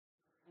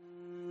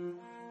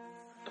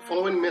The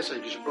following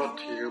message is brought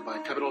to you by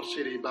Capital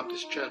City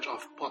Baptist Church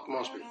of Port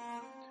Moresby.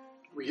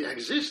 We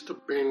exist to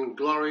bring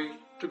glory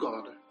to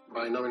God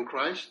by knowing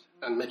Christ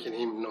and making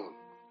Him known.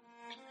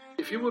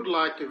 If you would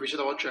like to visit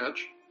our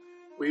church,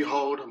 we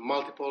hold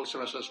multiple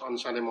services on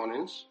Sunday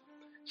mornings,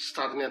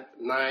 starting at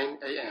 9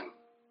 a.m.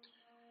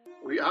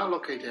 We are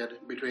located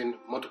between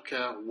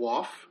Motucare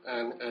Wharf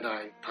and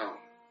Edai Town.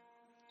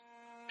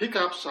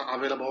 Pickups are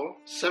available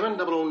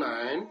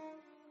 709-1000.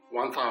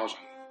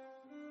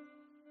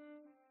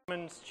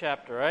 Romans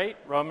chapter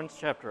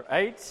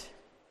 8.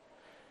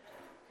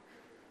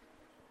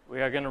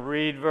 We are going to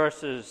read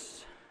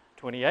verses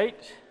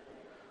 28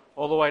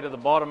 all the way to the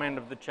bottom end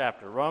of the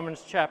chapter.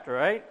 Romans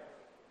chapter 8,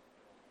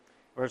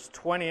 verse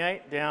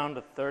 28 down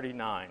to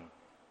 39.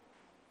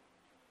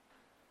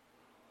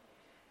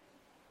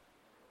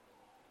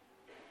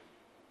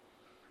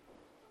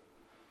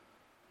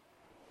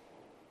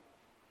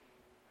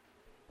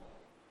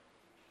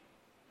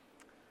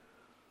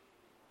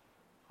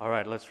 All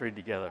right, let's read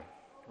together.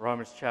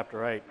 Romans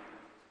chapter 8,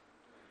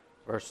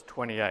 verse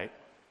 28.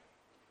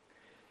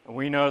 And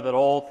we know that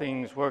all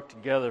things work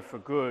together for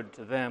good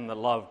to them that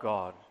love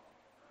God,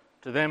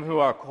 to them who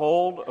are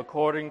called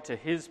according to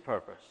His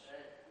purpose.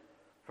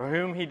 For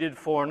whom He did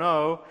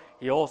foreknow,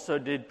 He also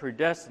did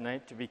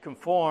predestinate to be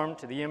conformed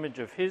to the image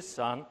of His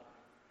Son,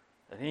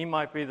 that He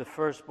might be the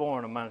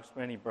firstborn amongst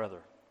many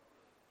brethren.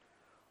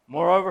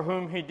 Moreover,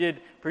 whom He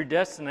did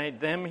predestinate,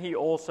 them He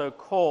also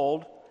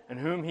called, and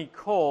whom He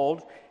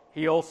called,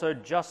 He also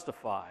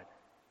justified.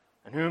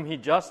 And whom He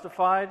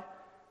justified,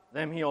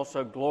 them He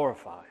also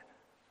glorified.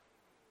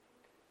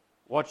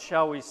 What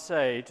shall we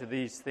say to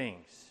these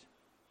things?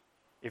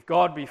 If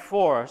God be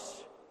for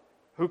us,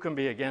 who can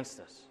be against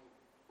us?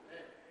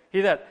 He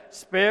that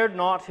spared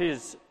not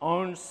His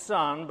own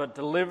Son, but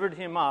delivered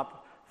Him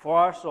up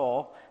for us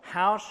all,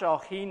 how shall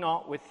He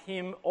not with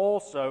Him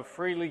also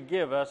freely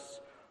give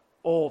us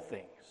all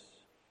things?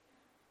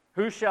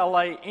 Who shall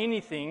lay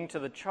anything to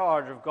the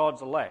charge of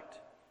God's elect?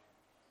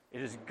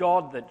 It is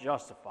God that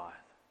justifieth.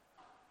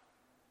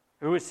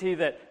 Who is he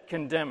that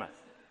condemneth?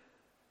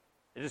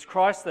 It is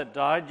Christ that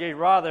died, yea,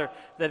 rather,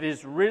 that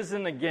is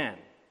risen again,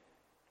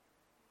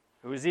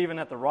 who is even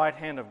at the right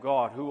hand of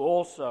God, who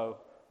also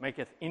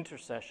maketh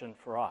intercession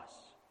for us.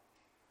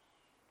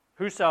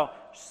 Who shall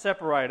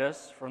separate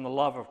us from the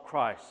love of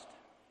Christ?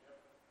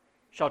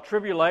 Shall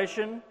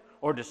tribulation,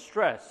 or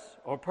distress,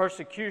 or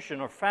persecution,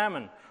 or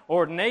famine,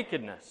 or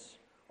nakedness,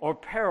 or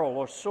peril,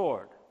 or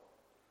sword?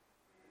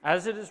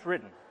 As it is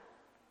written,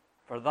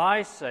 for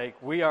thy sake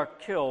we are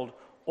killed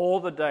all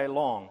the day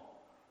long.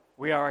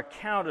 We are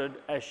accounted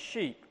as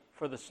sheep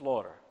for the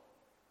slaughter.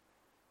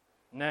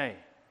 Nay,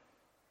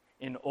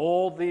 in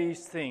all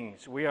these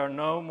things we are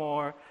no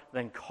more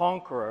than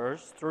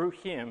conquerors through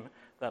Him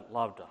that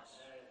loved us.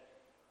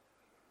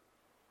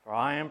 For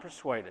I am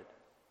persuaded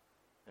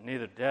that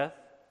neither death,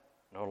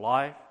 nor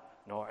life,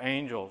 nor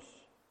angels,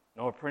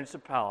 nor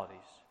principalities,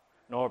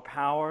 nor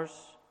powers,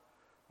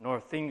 nor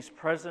things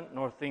present,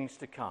 nor things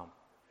to come,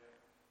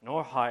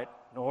 nor height,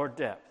 nor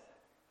depth,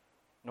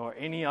 nor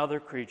any other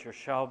creature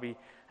shall be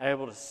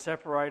able to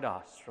separate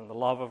us from the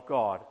love of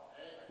God,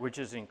 which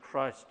is in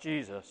Christ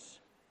Jesus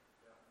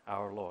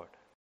our Lord.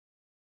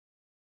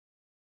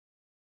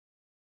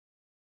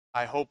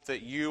 I hope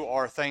that you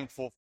are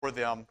thankful for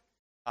them.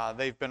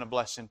 They've been a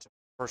blessing to me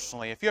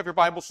personally. If you have your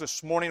Bibles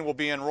this morning, we'll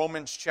be in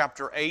Romans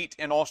chapter 8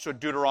 and also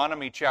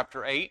Deuteronomy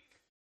chapter 8.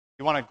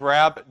 You want to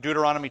grab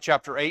Deuteronomy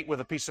chapter 8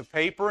 with a piece of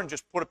paper and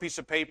just put a piece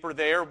of paper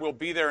there. We'll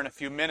be there in a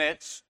few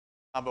minutes,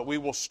 but we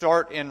will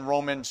start in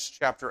Romans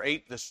chapter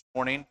 8 this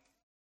morning.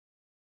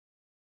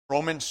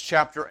 Romans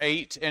chapter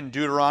 8 and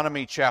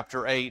Deuteronomy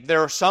chapter 8.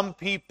 There are some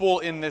people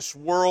in this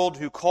world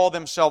who call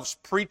themselves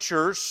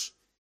preachers,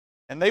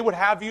 and they would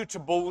have you to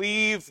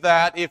believe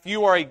that if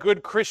you are a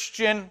good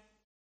Christian,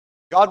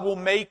 God will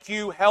make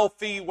you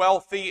healthy,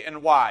 wealthy,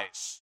 and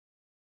wise.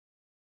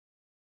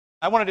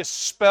 I want to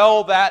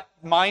dispel that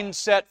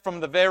mindset from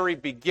the very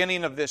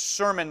beginning of this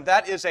sermon.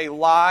 That is a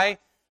lie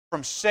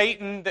from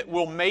Satan that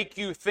will make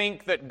you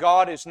think that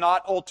God is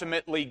not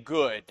ultimately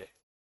good.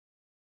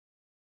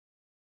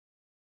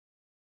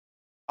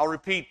 I'll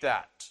repeat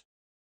that.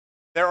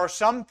 There are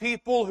some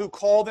people who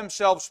call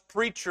themselves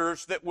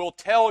preachers that will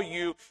tell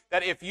you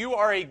that if you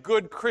are a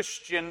good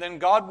Christian, then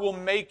God will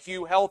make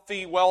you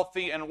healthy,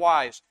 wealthy, and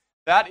wise.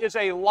 That is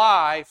a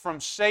lie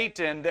from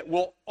Satan that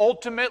will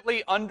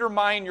ultimately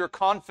undermine your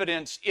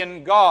confidence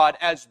in God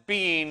as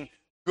being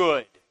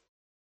good.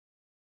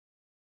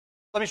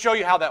 Let me show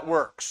you how that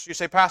works. You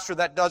say, Pastor,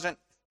 that doesn't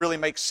really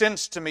make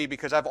sense to me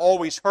because I've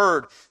always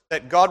heard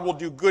that God will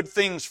do good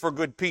things for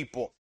good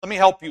people. Let me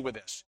help you with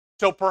this.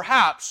 So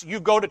perhaps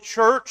you go to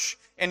church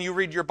and you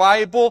read your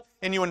Bible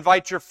and you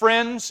invite your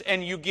friends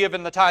and you give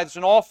in the tithes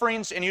and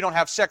offerings and you don't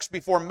have sex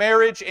before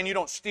marriage and you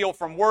don't steal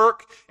from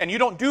work and you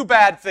don't do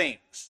bad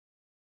things.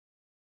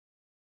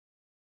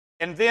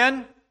 And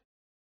then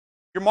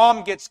your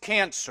mom gets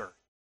cancer,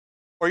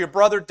 or your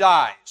brother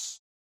dies,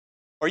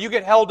 or you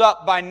get held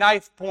up by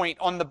knife point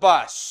on the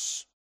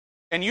bus,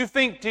 and you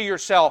think to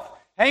yourself,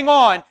 hang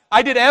on,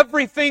 I did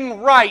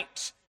everything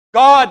right.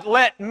 God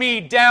let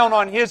me down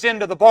on His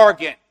end of the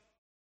bargain.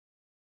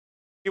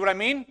 See what I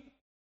mean?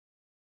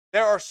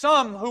 There are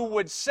some who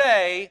would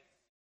say,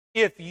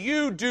 if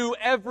you do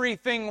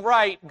everything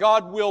right,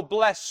 God will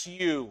bless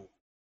you.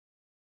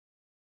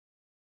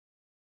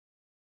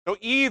 So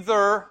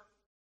either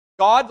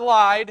God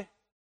lied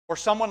or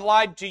someone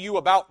lied to you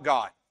about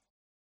God.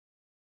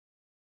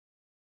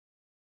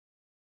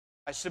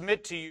 I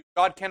submit to you,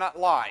 God cannot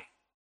lie.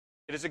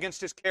 It is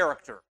against His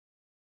character.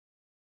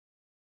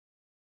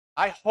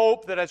 I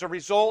hope that as a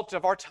result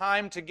of our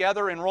time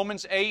together in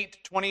Romans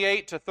 8,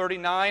 28 to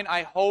 39,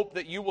 I hope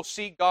that you will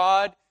see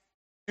God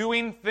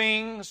doing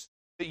things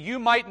that you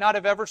might not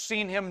have ever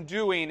seen Him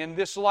doing in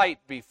this light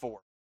before.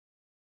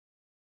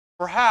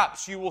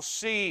 Perhaps you will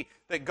see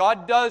that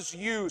God does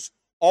use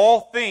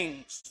all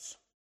things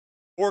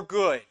for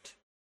good,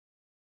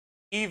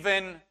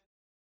 even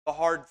the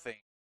hard things.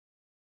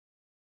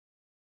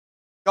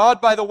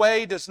 God, by the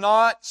way, does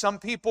not, some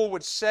people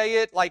would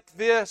say it like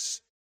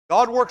this,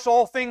 God works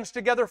all things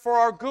together for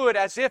our good,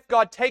 as if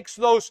God takes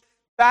those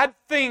bad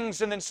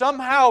things and then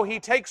somehow He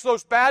takes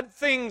those bad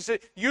things,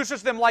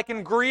 uses them like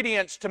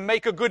ingredients to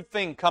make a good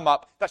thing come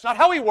up. That's not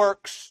how He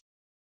works.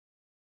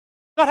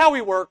 Not how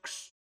He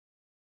works.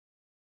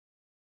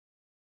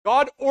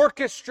 God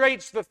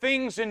orchestrates the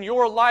things in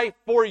your life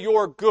for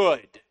your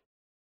good.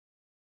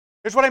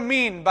 Here's what I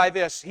mean by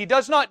this. He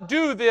does not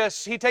do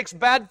this. He takes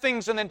bad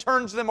things and then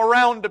turns them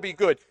around to be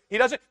good. He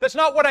doesn't. That's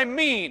not what I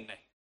mean.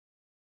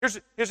 Here's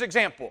an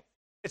example.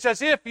 It's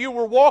as if you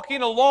were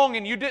walking along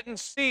and you didn't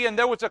see and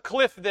there was a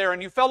cliff there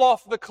and you fell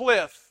off the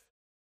cliff.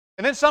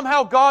 And then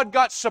somehow God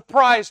got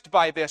surprised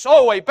by this.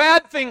 Oh, a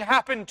bad thing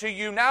happened to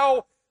you.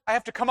 Now I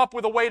have to come up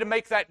with a way to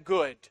make that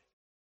good.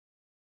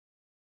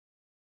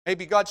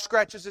 Maybe God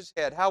scratches his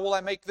head. How will I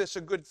make this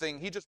a good thing?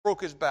 He just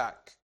broke his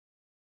back.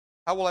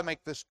 How will I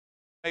make this?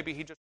 Maybe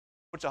he just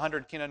puts a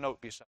 100 note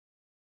beside.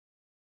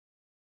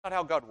 That's not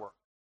how God works.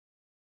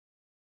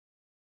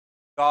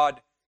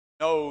 God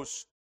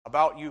knows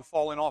about you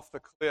falling off the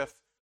cliff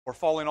or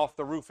falling off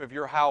the roof of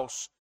your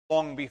house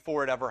long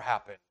before it ever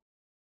happened.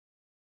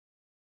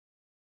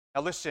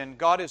 Now listen,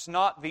 God is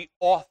not the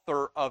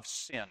author of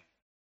sin.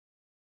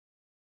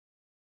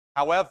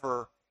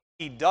 However,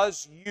 He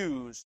does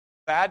use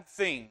bad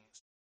things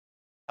to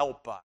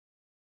help us.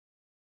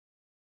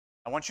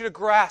 I want you to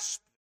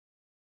grasp.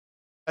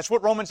 That's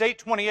what Romans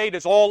 8:28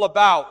 is all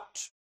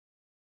about.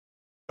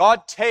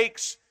 God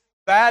takes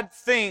bad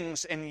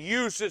things and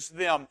uses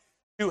them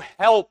to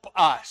help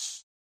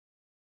us.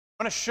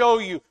 I'm going to show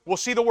you, we'll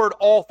see the word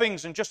all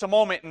things in just a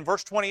moment in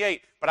verse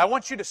 28, but I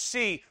want you to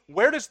see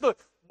what is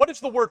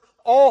the word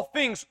all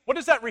things, what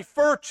does that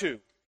refer to?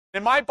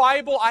 In my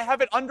Bible, I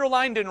have it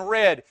underlined in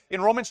red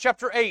in Romans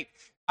chapter 8.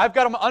 I've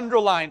got them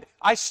underlined.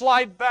 I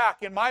slide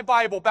back in my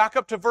Bible, back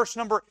up to verse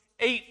number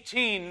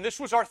 18. This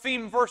was our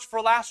theme verse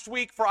for last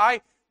week, for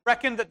I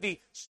reckon that the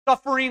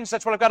sufferings,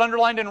 that's what I've got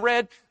underlined in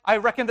red, I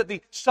reckon that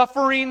the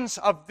sufferings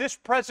of this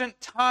present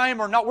time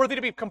are not worthy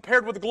to be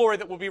compared with the glory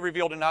that will be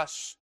revealed in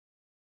us.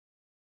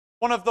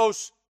 One of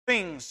those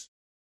things,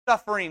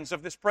 sufferings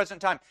of this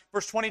present time.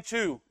 Verse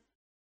 22,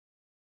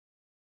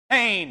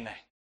 pain.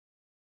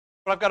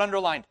 What I've got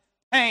underlined,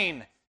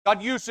 pain.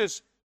 God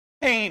uses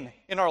pain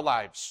in our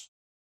lives.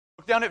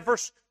 Look down at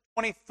verse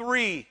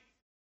 23.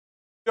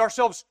 We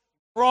ourselves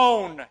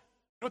groan.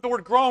 You know what the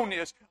word groan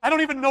is? I don't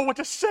even know what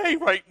to say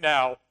right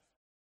now.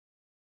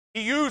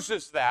 He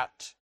uses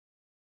that.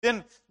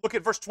 Then look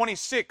at verse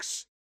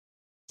 26.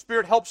 The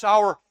Spirit helps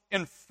our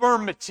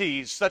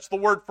infirmities. That's the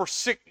word for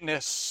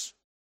sickness.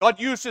 God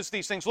uses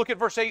these things. Look at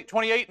verse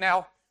 28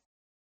 now.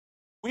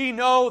 We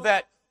know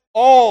that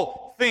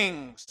all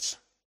things.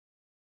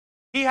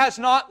 He has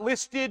not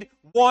listed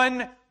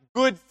one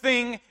good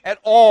thing at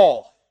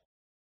all.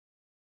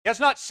 He has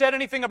not said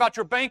anything about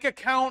your bank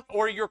account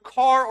or your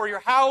car or your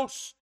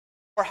house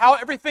or how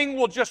everything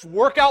will just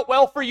work out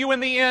well for you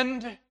in the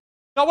end.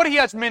 Not what He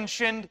has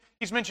mentioned.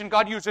 He's mentioned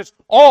God uses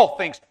all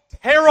things.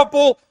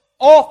 Terrible,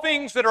 all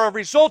things that are a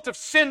result of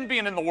sin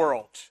being in the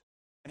world.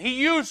 And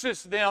He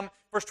uses them,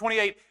 verse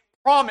 28,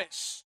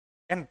 promise.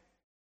 And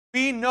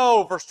we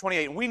know, verse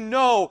 28, we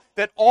know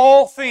that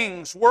all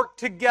things work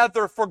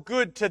together for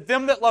good to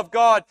them that love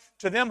God,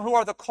 to them who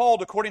are the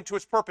called according to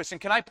His purpose. And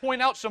can I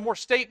point out some more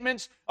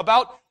statements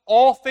about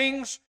all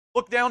things?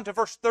 Look down to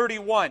verse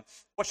 31.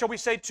 What shall we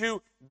say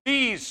to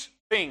these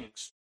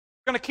things?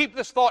 We're going to keep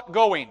this thought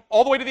going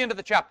all the way to the end of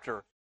the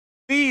chapter.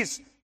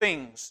 These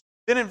things.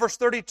 Then in verse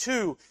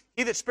 32,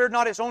 He that spared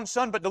not His own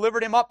Son, but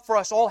delivered Him up for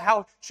us all,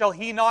 how shall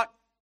He not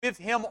with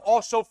Him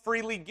also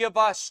freely give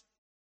us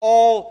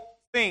all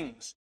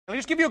things? Let me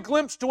just give you a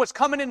glimpse to what's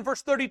coming in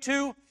verse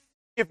 32.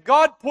 If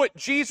God put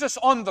Jesus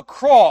on the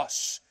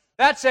cross,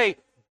 that's a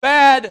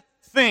bad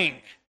thing.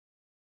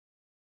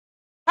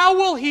 How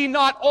will He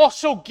not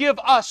also give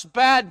us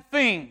bad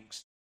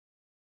things?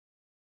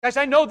 Guys,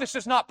 I know this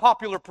is not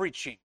popular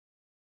preaching,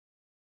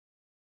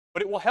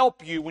 but it will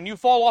help you when you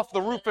fall off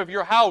the roof of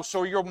your house,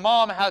 or your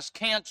mom has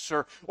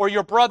cancer, or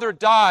your brother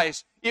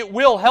dies. It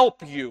will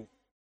help you.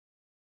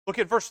 Look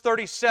at verse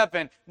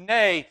 37.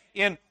 Nay,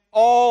 in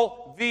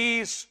all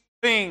these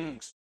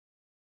things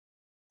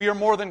we are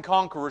more than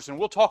conquerors. And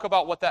we'll talk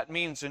about what that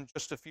means in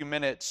just a few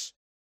minutes.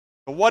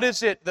 But what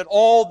is it that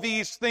all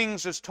these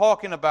things is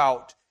talking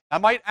about? I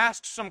might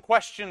ask some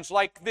questions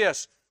like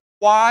this.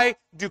 Why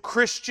do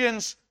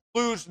Christians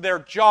lose their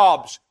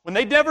jobs when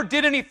they never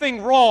did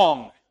anything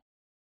wrong?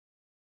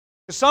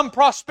 Some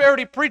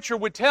prosperity preacher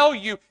would tell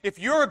you, if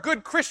you're a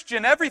good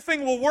Christian,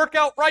 everything will work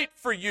out right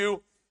for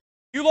you.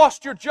 You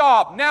lost your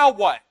job. Now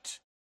what?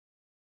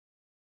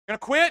 You're going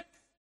to quit?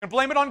 You're going to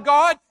blame it on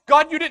God?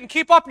 God, you didn't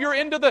keep up your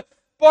end of the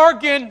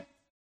bargain.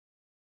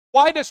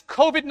 Why does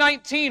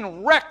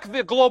COVID-19 wreck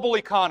the global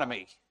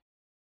economy?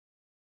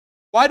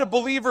 Why do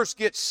believers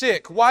get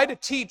sick? Why do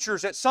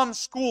teachers at some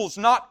schools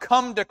not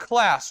come to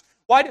class?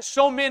 Why do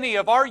so many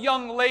of our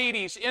young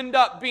ladies end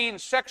up being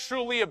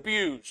sexually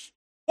abused?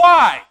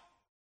 Why? I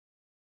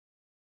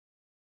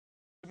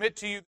submit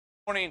to you this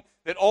morning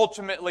that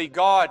ultimately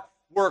God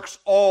works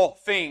all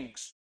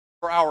things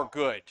for our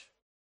good.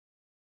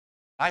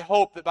 I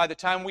hope that by the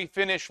time we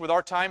finish with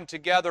our time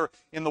together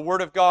in the Word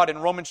of God in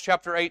Romans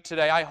chapter 8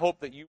 today, I hope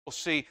that you will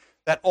see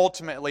that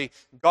ultimately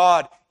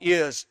God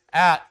is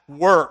at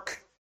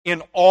work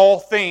in all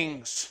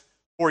things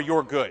for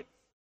your good.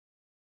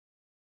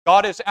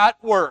 God is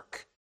at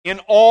work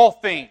in all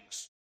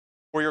things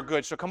for your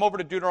good. So come over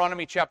to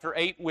Deuteronomy chapter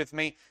 8 with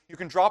me. You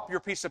can drop your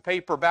piece of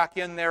paper back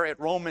in there at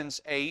Romans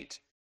 8.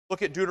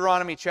 Look at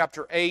Deuteronomy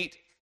chapter 8.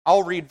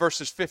 I'll read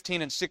verses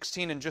 15 and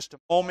 16 in just a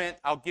moment.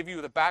 I'll give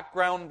you the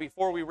background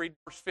before we read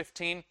verse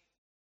 15.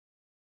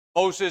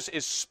 Moses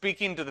is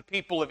speaking to the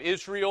people of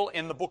Israel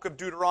in the book of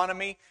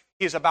Deuteronomy.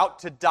 He is about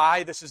to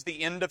die. This is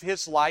the end of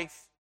his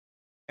life.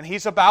 And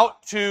he's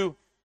about to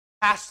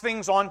pass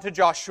things on to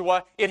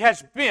Joshua. It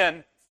has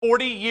been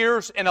 40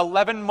 years and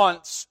 11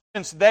 months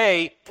since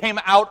they came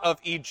out of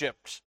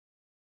Egypt.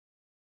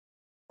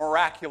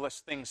 Miraculous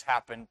things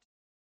happened.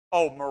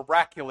 Oh,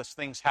 miraculous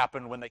things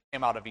happened when they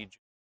came out of Egypt.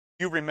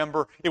 You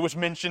remember, it was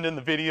mentioned in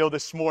the video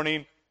this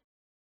morning.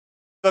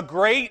 The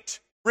great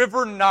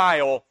river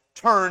Nile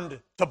turned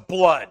to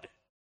blood.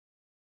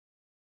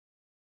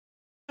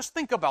 Just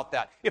think about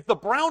that. If the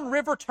Brown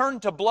River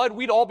turned to blood,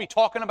 we'd all be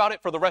talking about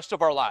it for the rest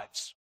of our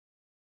lives.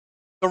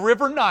 The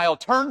river Nile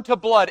turned to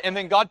blood, and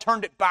then God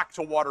turned it back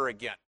to water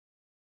again.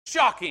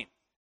 Shocking.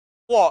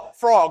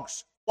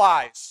 Frogs,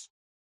 flies,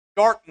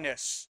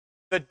 darkness,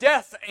 the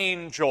death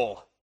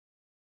angel.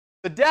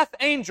 The death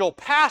angel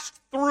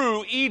passed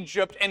through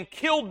Egypt and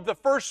killed the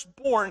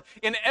firstborn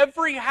in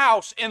every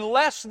house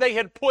unless they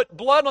had put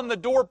blood on the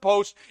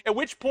doorpost, at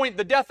which point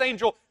the death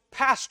angel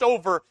passed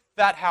over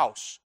that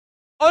house.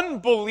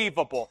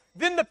 Unbelievable.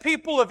 Then the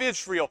people of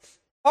Israel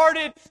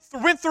went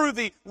through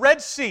the Red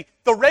Sea.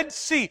 The Red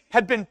Sea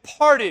had been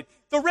parted.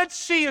 The Red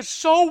Sea is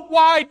so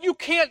wide you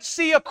can't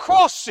see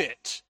across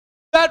it.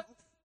 That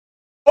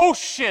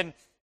ocean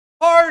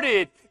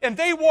parted, and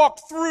they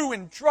walked through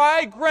in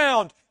dry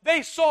ground.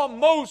 They saw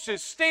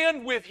Moses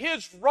stand with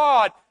his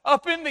rod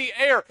up in the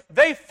air.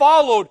 They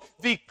followed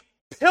the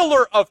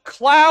pillar of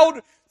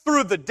cloud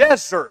through the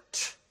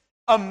desert.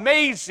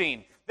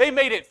 Amazing. They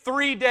made it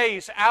 3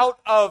 days out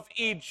of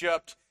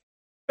Egypt.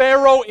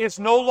 Pharaoh is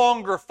no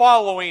longer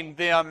following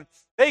them.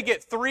 They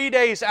get 3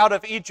 days out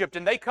of Egypt,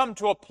 and they come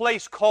to a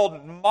place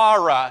called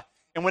Marah.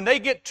 And when they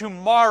get to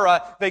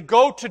Marah, they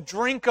go to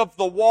drink of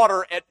the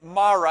water at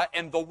Marah,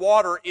 and the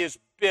water is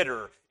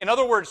bitter. In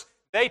other words,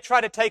 they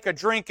try to take a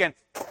drink and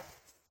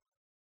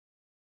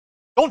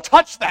don't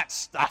touch that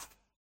stuff.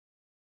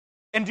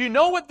 And do you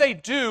know what they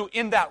do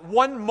in that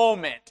one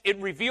moment? It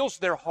reveals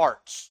their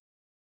hearts.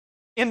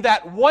 In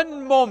that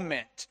one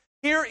moment,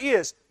 here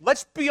is,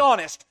 let's be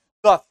honest,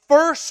 the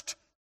first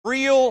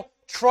real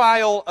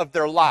trial of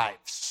their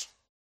lives.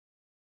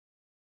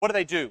 What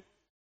do?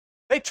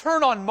 They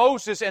turn on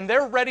Moses and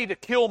they're ready to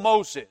kill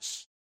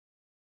Moses.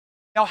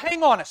 Now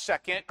hang on a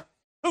second.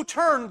 Who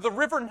turned the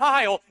river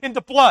Nile into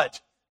blood?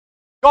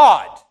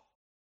 God.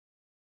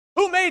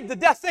 Who made the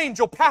death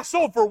angel pass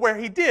over where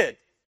he did?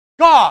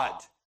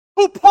 God.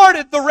 Who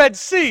parted the Red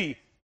Sea?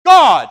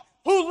 God.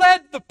 Who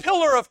led the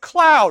pillar of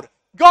cloud?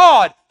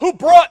 God. Who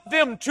brought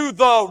them to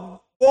the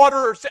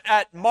waters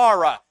at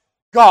Marah?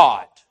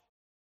 God.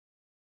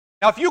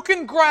 Now if you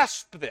can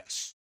grasp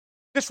this,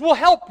 this will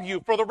help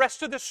you for the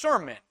rest of the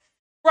sermon.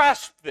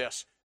 Grasp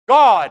this.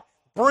 God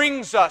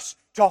brings us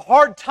to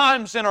hard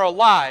times in our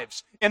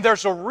lives, and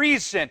there's a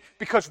reason,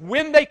 because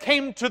when they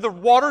came to the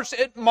waters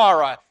at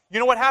Marah, you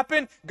know what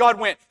happened? God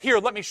went, here,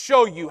 let me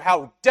show you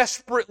how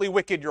desperately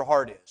wicked your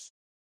heart is.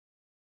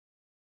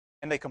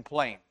 And they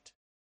complained.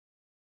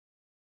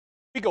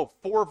 We go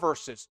 4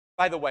 verses.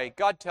 By the way,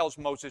 God tells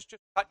Moses,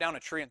 just cut down a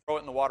tree and throw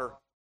it in the water. The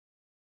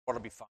water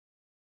will be fine.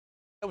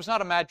 That was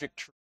not a magic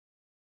tree.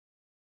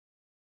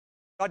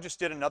 God just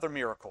did another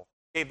miracle.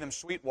 Gave them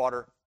sweet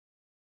water.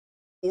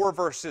 4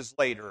 verses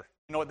later,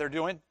 you know what they're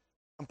doing?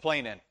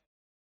 Complaining.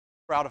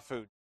 We're out of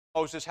food.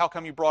 Moses, how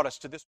come you brought us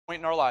to this point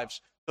in our lives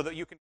so that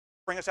you can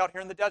bring us out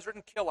here in the desert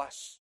and kill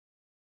us?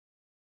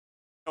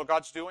 You know what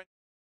God's doing?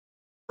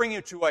 Bring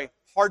you to a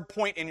hard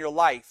point in your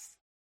life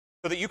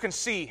so that you can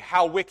see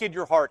how wicked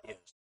your heart is.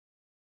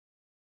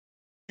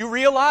 You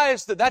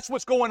realize that that's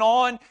what's going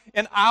on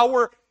in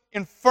our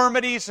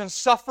infirmities and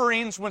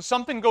sufferings. When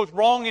something goes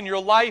wrong in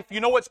your life, you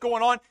know what's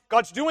going on?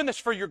 God's doing this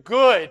for your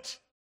good.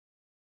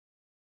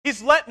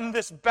 He's letting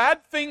this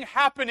bad thing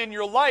happen in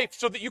your life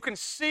so that you can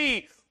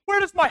see, where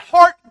does my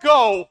heart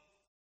go?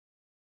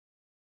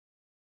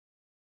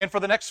 And for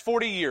the next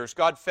 40 years,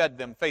 God fed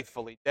them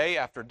faithfully, day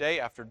after day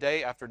after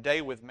day after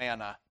day with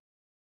manna.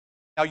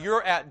 Now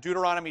you're at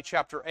Deuteronomy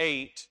chapter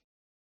 8.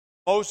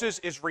 Moses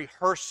is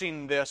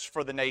rehearsing this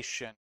for the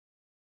nation.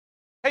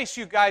 In case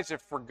you guys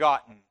have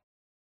forgotten.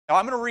 Now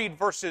I'm going to read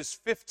verses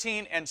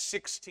 15 and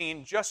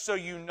 16 just so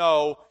you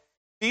know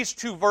these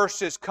two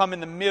verses come in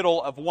the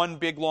middle of one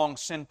big long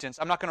sentence.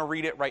 I'm not going to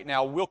read it right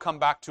now. We'll come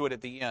back to it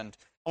at the end.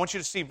 I want you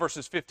to see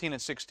verses 15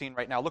 and 16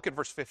 right now. Look at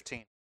verse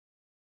 15.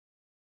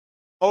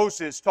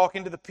 Moses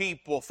talking to the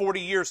people. 40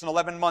 years and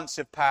 11 months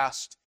have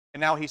passed.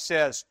 And now he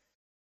says,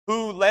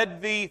 who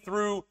led thee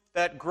through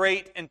that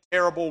great and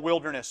terrible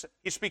wilderness?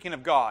 He's speaking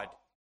of God.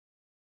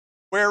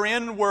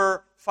 Wherein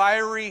were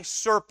fiery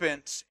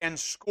serpents and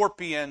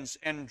scorpions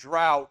and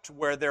drought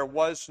where there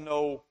was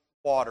no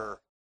water.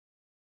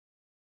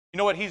 You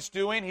know what he's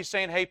doing? He's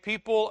saying, hey,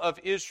 people of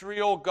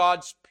Israel,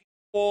 God's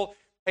people,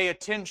 pay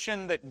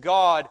attention that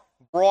God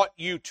brought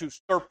you to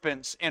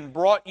serpents and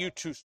brought you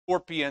to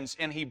scorpions,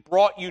 and He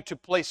brought you to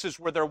places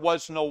where there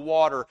was no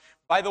water.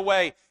 By the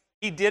way,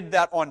 He did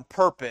that on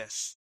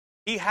purpose.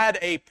 He had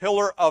a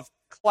pillar of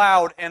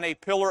cloud and a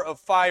pillar of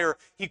fire.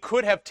 He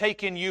could have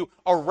taken you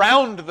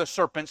around the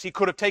serpents. He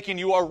could have taken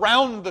you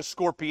around the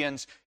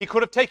scorpions. He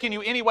could have taken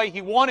you any way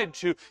He wanted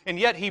to, and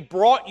yet He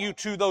brought you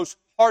to those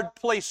hard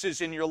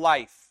places in your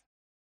life.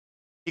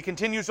 He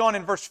continues on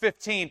in verse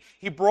 15.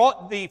 He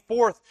brought thee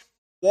forth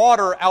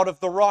water out of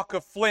the rock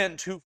of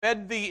flint, who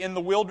fed thee in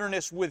the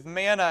wilderness with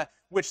manna,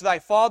 which thy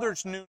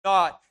fathers knew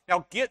not.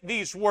 Now get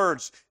these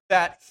words,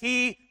 that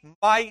He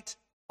might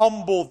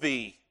humble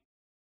thee,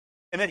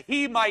 and that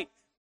He might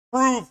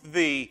prove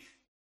thee,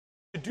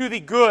 to do thee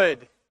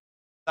good,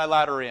 thy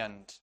latter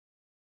end.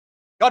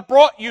 God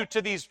brought you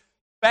to these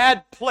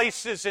bad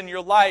places in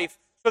your life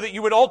so that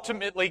you would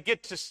ultimately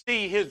get to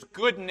see His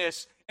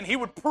goodness, and He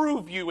would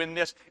prove you in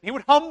this. He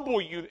would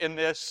humble you in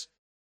this.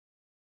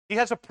 He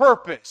has a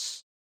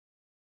purpose.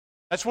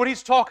 That's what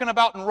he's talking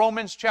about in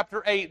Romans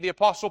chapter 8. The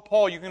Apostle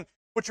Paul, you can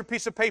put your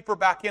piece of paper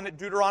back in at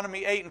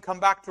Deuteronomy 8 and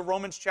come back to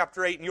Romans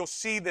chapter 8 and you'll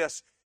see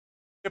this.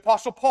 The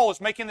Apostle Paul is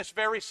making this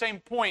very same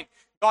point.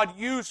 God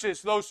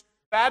uses those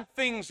bad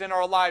things in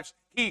our lives.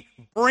 He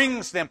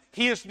brings them.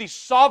 He is the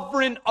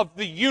sovereign of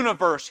the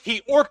universe.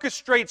 He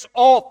orchestrates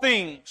all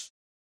things.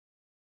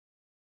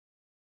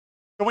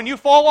 So when you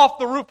fall off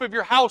the roof of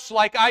your house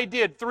like I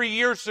did 3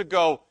 years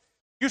ago,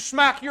 you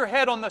smack your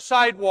head on the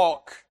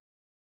sidewalk.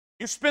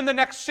 You spend the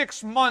next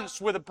 6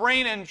 months with a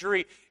brain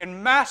injury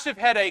and massive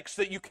headaches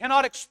that you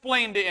cannot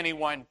explain to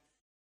anyone.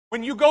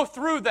 When you go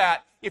through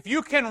that, if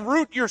you can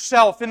root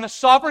yourself in the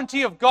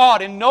sovereignty of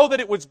God and know that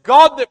it was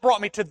God that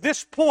brought me to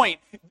this point,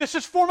 this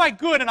is for my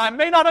good and I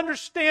may not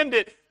understand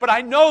it, but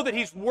I know that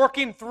He's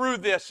working through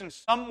this in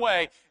some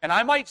way and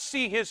I might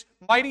see His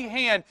mighty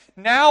hand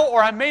now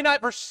or I may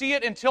never see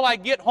it until I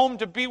get home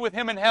to be with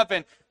Him in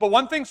heaven. But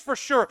one thing's for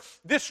sure,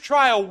 this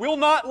trial will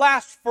not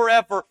last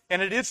forever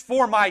and it is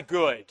for my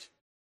good.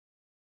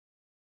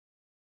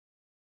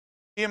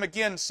 See Him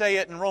again say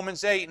it in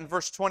Romans 8 and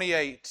verse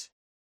 28.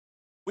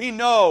 We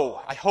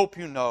know, I hope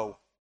you know,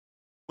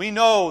 we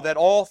know that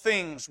all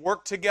things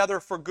work together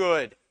for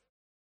good.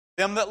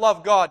 Them that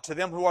love God, to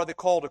them who are the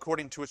called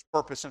according to His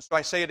purpose. And so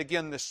I say it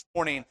again this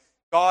morning,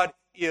 God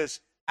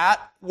is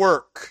at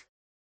work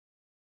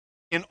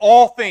in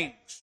all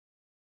things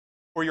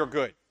for your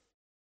good.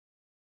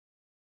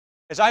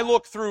 As I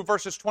look through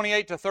verses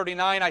 28 to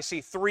 39, I see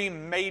three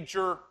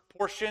major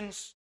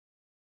portions.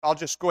 I'll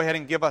just go ahead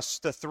and give us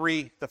the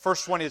three. The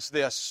first one is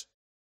this.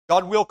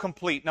 God will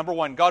complete. Number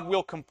one, God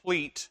will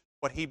complete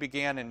what He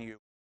began in you.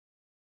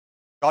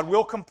 God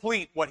will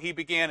complete what He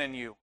began in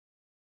you.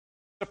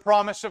 The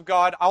promise of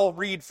God, I'll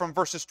read from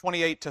verses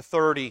 28 to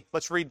 30.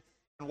 Let's read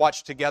and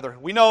watch together.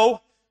 We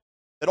know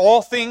that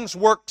all things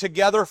work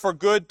together for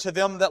good to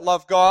them that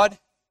love God,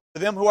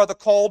 to them who are the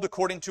called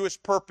according to His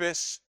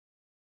purpose.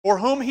 For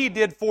whom He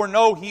did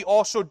foreknow, He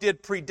also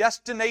did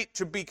predestinate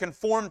to be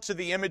conformed to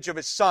the image of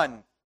His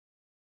Son,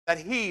 that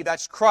He,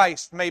 that's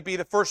Christ, may be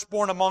the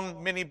firstborn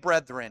among many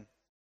brethren.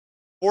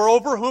 For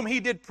over whom He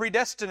did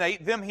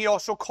predestinate, them He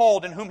also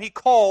called, and whom He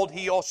called,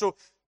 He also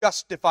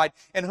justified,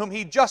 and whom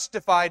He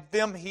justified,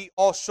 them He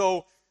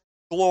also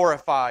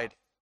glorified.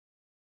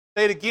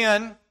 Say it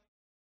again.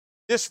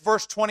 This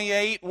verse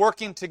 28,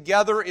 working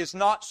together, is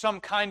not some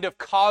kind of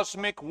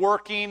cosmic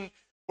working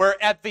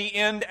where at the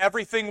end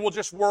everything will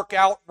just work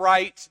out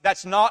right.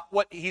 That's not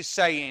what he's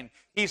saying.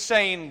 He's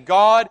saying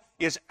God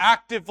is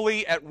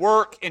actively at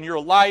work in your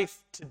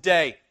life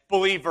today,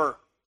 believer.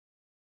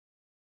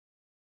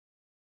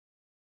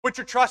 Put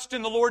your trust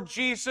in the Lord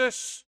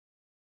Jesus.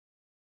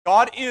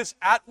 God is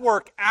at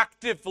work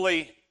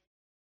actively.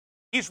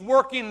 He's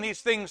working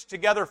these things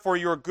together for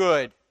your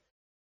good.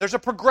 There's a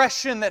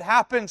progression that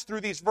happens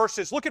through these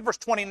verses. Look at verse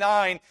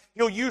 29.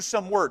 He'll use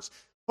some words.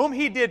 Whom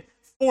He did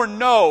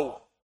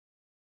foreknow.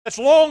 That's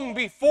long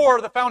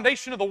before the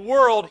foundation of the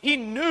world. He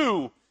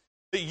knew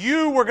that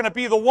you were going to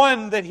be the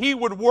one that He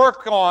would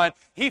work on.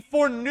 He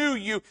foreknew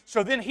you,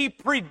 so then He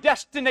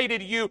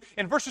predestinated you.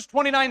 In verses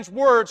 29's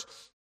words,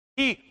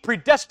 He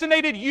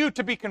predestinated you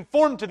to be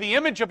conformed to the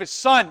image of His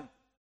Son.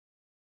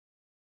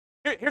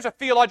 Here's a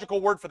theological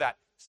word for that.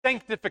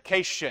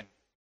 Sanctification.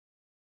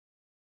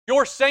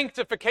 Your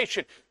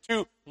sanctification,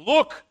 to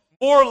look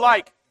more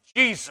like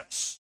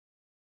Jesus.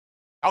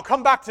 I'll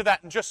come back to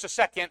that in just a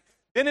second.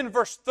 Then in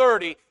verse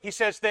 30, he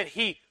says that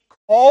He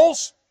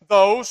calls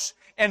those,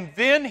 and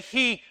then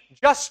He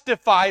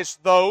justifies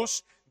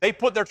those. They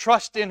put their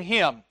trust in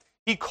Him.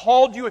 He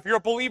called you. If you're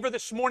a believer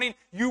this morning,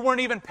 you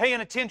weren't even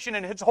paying attention,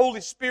 and His Holy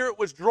Spirit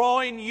was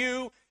drawing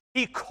you.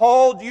 He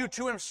called you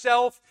to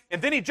Himself,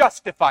 and then He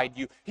justified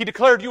you. He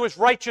declared you as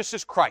righteous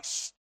as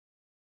Christ.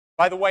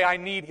 By the way, I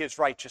need His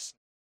righteousness.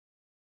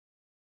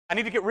 I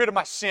need to get rid of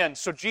my sin.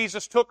 So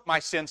Jesus took my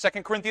sin.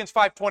 2 Corinthians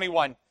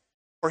 5:21.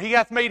 For He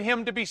hath made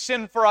Him to be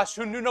sin for us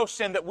who knew no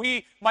sin, that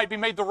we might be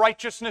made the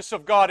righteousness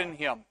of God in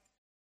Him.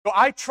 So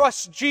I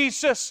trust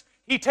Jesus.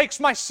 He takes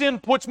my sin,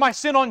 puts my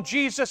sin on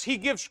Jesus. He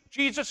gives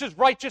Jesus'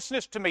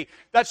 righteousness to me.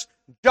 That's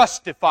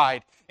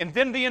justified. And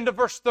then the end of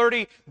verse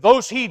 30,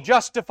 those He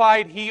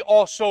justified, He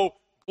also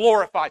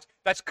glorifies.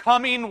 That's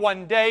coming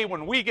one day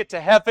when we get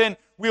to heaven.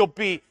 We'll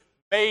be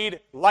made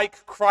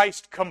like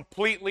Christ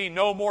completely.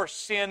 No more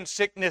sin,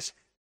 sickness,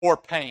 or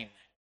pain.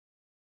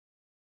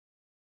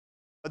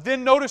 But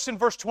then notice in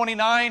verse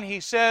 29, he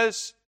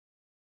says,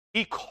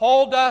 He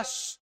called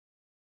us,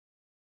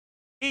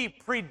 He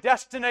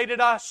predestinated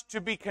us to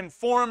be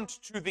conformed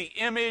to the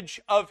image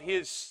of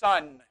His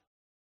Son.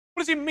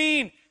 What does He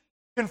mean,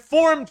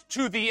 conformed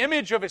to the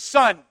image of His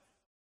Son?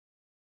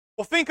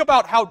 Well, think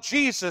about how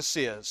Jesus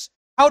is.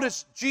 How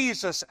does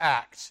Jesus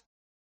act?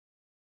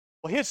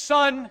 Well, His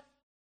Son,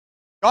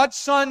 God's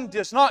Son,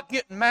 does not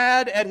get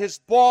mad at His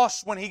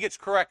boss when he gets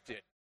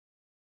corrected.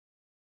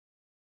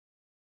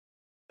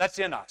 That's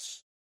in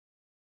us.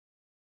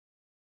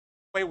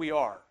 The way we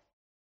are.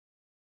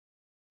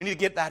 We need to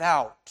get that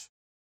out.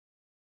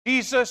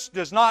 Jesus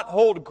does not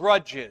hold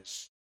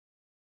grudges.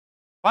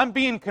 If I'm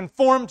being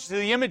conformed to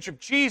the image of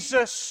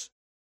Jesus,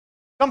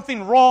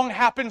 something wrong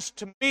happens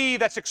to me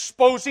that's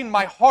exposing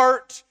my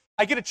heart.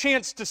 I get a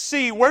chance to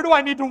see, where do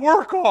I need to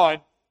work on?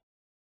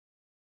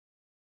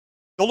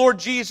 The Lord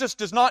Jesus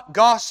does not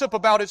gossip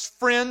about His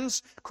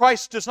friends.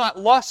 Christ does not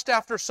lust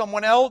after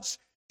someone else.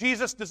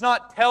 Jesus does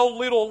not tell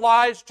little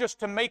lies just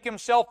to make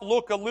Himself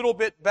look a little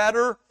bit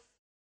better.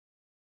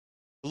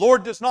 The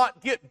Lord does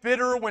not get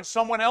bitter when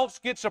someone else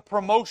gets a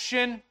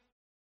promotion.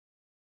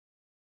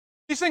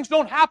 These things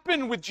don't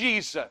happen with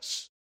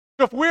Jesus.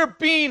 So if we're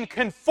being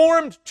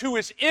conformed to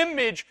His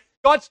image,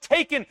 God's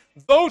taken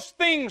those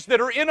things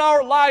that are in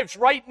our lives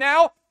right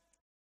now,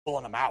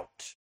 pulling them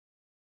out.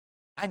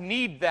 I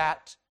need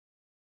that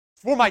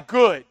for my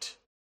good.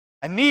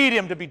 I need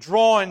Him to be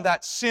drawing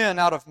that sin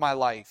out of my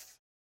life.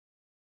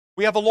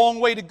 We have a long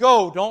way to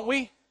go, don't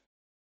we?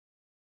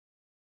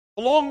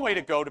 A long way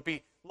to go to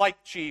be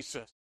like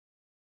Jesus.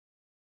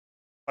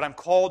 But I'm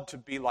called to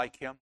be like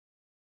Him.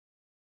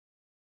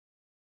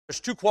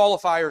 There's two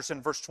qualifiers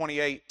in verse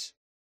 28.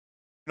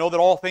 Know that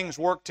all things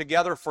work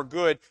together for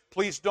good.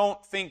 Please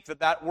don't think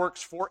that that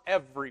works for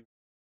everyone.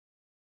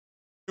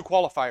 Two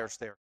qualifiers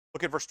there.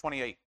 Look at verse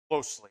 28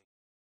 closely.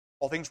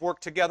 All things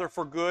work together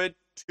for good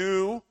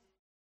to,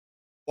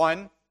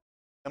 one,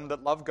 them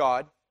that love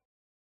God.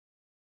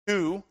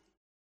 Two,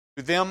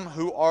 to them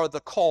who are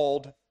the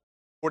called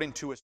according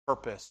to His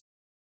purpose.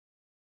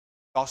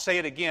 I'll say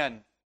it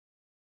again.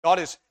 God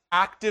is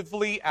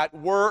actively at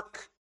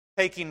work,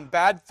 taking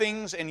bad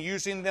things and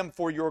using them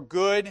for your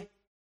good.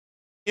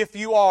 If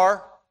you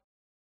are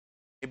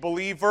a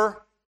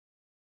believer,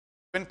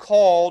 been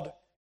called,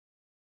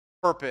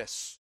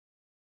 purpose.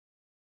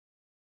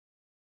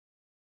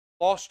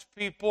 Lost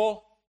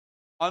people,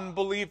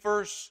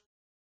 unbelievers,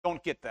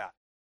 don't get that.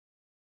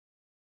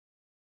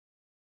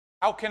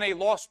 How can a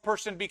lost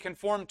person be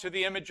conformed to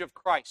the image of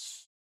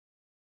Christ?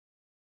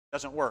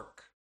 Doesn't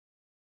work.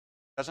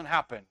 Doesn't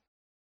happen.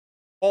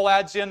 Paul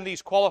adds in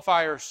these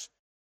qualifiers.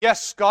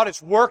 Yes, God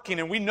is working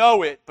and we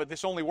know it, but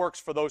this only works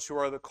for those who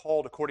are the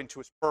called according to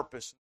His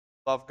purpose.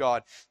 Love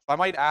God. So I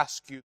might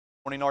ask you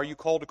this morning, are you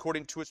called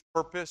according to His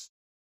purpose?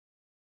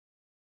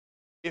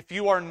 If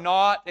you are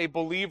not a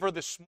believer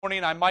this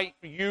morning, I might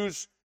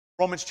use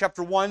Romans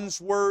chapter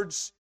 1's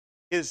words.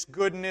 His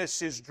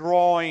goodness is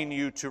drawing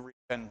you to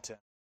repentance.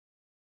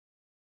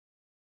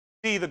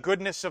 See the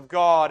goodness of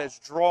God as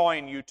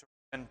drawing you to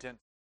repentance.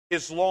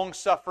 His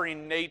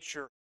long-suffering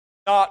nature,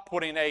 not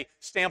putting a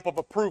stamp of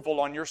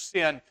approval on your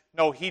sin.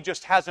 No, He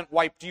just hasn't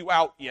wiped you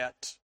out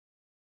yet.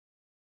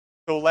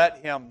 So let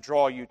Him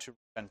draw you to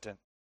repentance.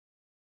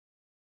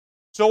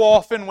 So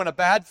often when a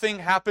bad thing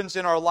happens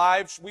in our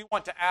lives, we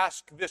want to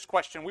ask this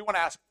question. We want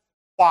to ask,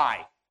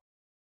 why?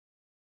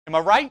 Am I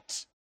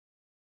right?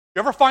 You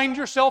ever find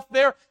yourself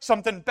there?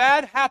 Something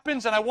bad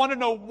happens and I want to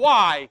know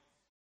why.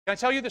 Can I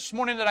tell you this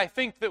morning that I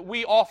think that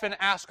we often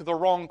ask the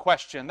wrong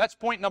question? That's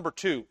point number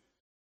 2.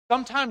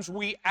 Sometimes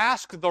we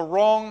ask the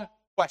wrong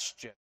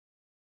question.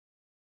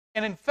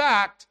 And in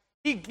fact,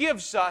 he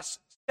gives us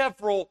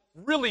several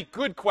really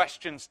good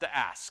questions to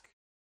ask.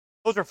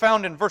 Those are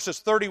found in verses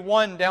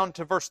 31 down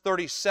to verse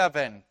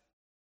 37.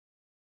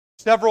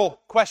 Several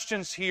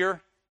questions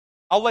here.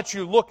 I'll let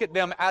you look at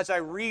them as I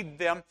read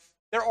them.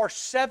 There are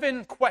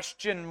 7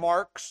 question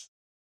marks,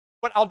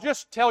 but I'll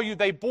just tell you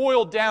they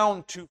boil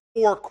down to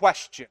 4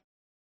 questions.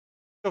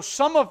 So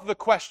some of the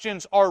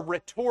questions are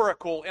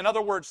rhetorical. In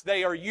other words,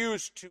 they are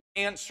used to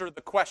answer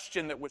the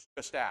question that was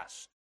just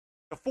asked.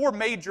 The 4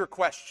 major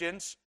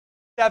questions,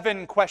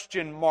 7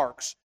 question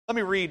marks. Let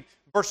me read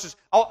verses.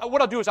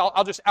 What I'll do is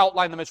I'll just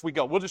outline them as we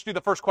go. We'll just do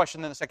the first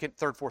question, then the second,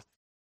 third, fourth.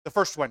 The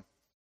first one,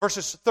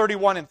 verses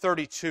 31 and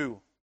 32.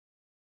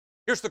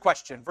 Here's the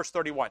question, verse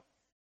 31.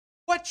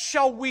 What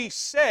shall we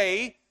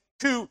say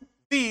to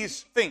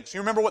these things?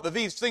 You remember what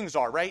these things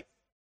are, right?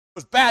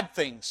 Those bad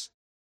things.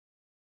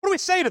 What do we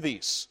say to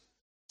these?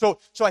 So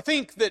I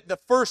think that the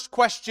first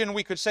question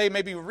we could say,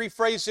 maybe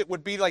rephrase it,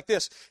 would be like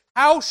this.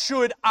 How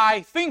should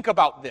I think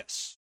about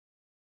this?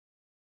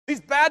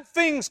 These bad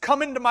things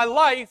come into my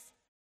life.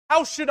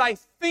 How should I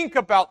think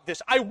about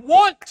this? I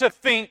want to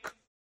think,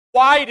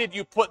 why did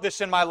you put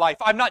this in my life?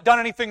 I've not done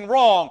anything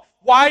wrong.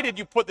 Why did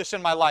you put this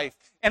in my life?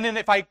 And then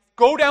if I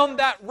go down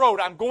that road,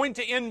 I'm going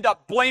to end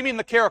up blaming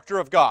the character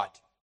of God.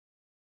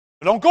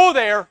 But don't go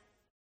there.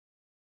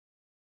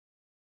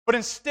 But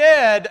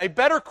instead, a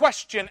better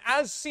question,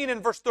 as seen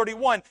in verse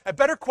 31, a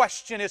better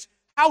question is,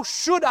 how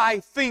should I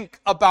think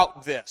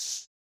about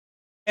this?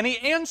 And he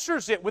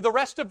answers it with the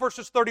rest of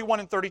verses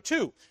 31 and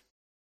 32.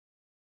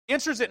 He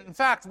answers it, in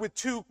fact, with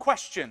 2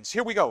 questions.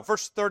 Here we go,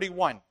 verse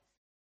 31.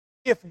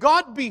 If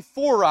God be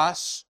for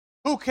us,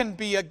 who can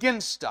be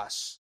against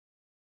us?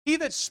 He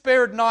that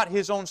spared not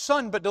his own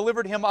Son, but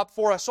delivered him up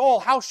for us all,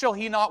 how shall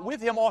he not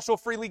with him also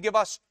freely give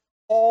us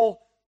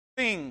all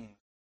things?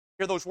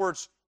 Hear those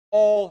words,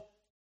 all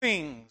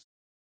things.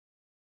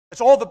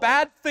 It's all the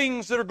bad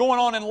things that are going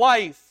on in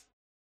life.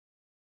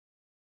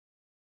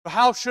 But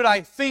how should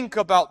I think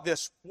about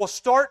this? We'll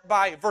start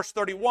by verse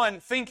 31,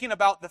 thinking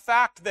about the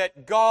fact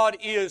that God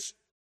is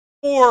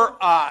for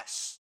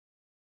us.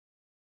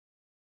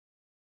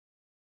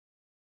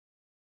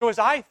 So as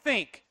I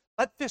think,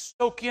 let this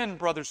soak in,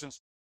 brothers and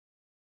sisters.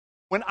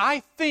 When I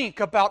think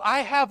about I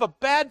have a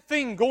bad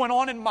thing going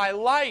on in my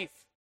life,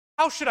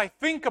 how should I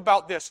think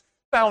about this?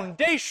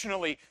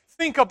 Foundationally,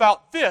 think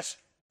about this.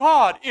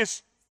 God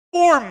is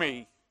for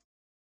me.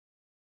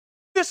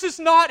 This is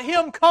not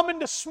Him coming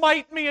to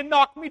smite me and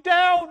knock me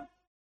down.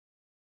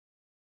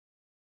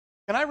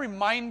 Can I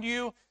remind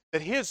you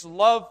that His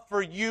love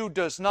for you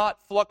does not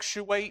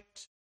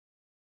fluctuate?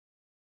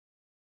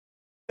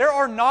 There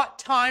are not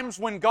times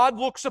when God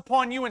looks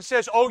upon you and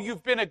says, oh,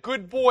 you've been a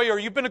good boy or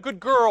you've been a good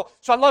girl,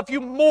 so I love you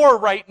more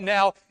right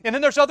now. And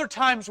then there's other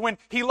times when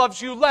He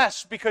loves you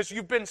less because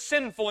you've been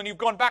sinful and you've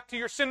gone back to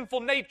your sinful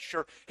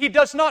nature. He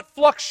does not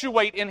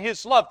fluctuate in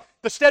His love.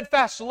 The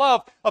steadfast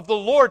love of the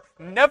Lord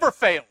never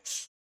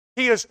fails.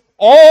 He is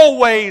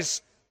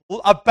always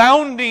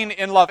abounding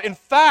in love. In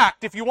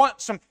fact, if you want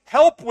some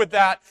help with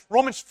that,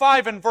 Romans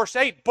 5 and verse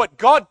 8, but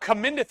God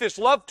commendeth His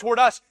love toward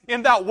us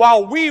in that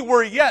while we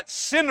were yet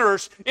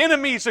sinners,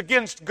 enemies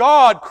against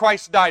God,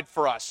 Christ died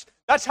for us.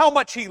 That's how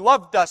much He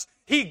loved us.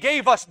 He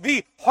gave us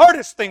the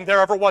hardest thing there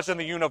ever was in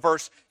the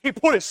universe. He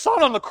put His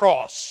Son on the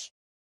cross.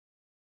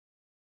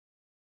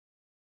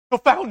 So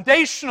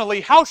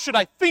foundationally, how should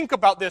I think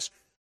about this?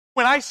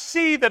 When I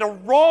see that a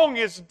wrong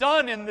is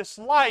done in this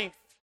life,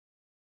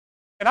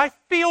 and I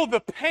feel the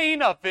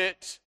pain of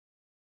it,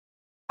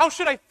 how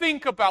should I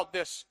think about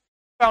this?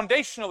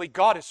 Foundationally,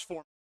 God is for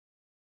me.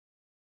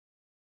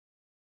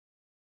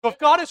 So if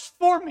God is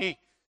for me,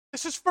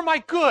 this is for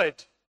my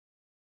good.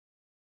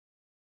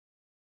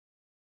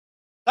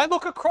 I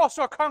look across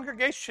our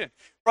congregation,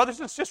 brothers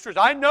and sisters,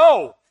 I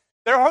know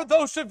there are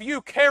those of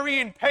you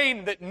carrying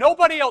pain that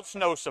nobody else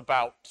knows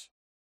about.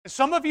 And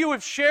some of you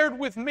have shared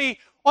with me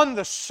on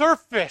the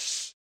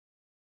surface.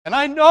 And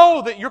I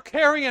know that you're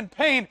carrying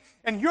pain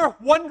and you're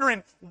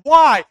wondering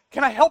why.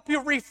 Can I help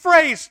you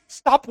rephrase?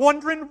 Stop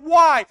wondering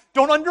why.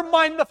 Don't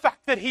undermine the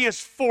fact that He is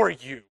for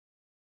you.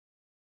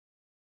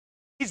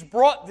 He's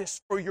brought this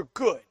for your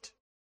good.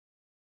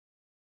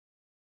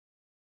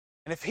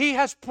 And if He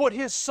has put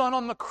His Son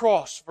on the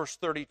cross, verse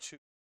 32,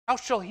 how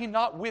shall He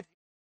not with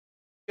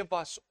Him give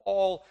us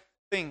all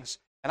things?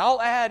 And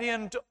I'll add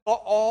in to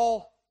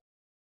all.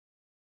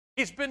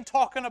 He's been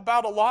talking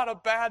about a lot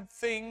of bad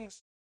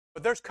things.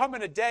 But there's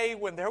coming a day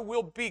when there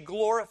will be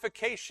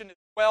glorification as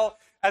well.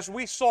 As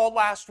we saw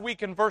last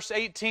week in verse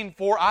 18,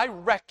 for I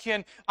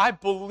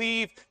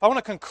believe, if I want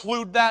to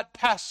conclude that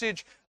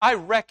passage, I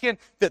reckon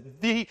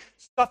that the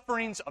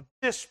sufferings of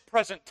this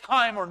present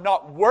time are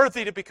not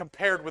worthy to be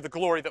compared with the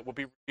glory that will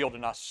be revealed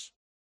in us.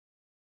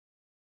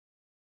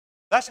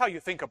 That's how you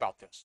think about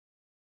this.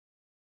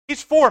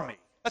 He's for me.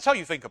 That's how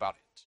you think about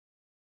it.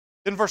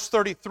 Then verse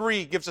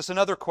 33 gives us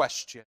another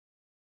question.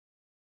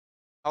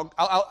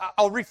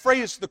 I'll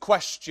rephrase the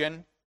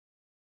question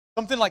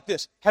Something like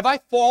this. Have I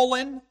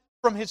fallen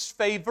from His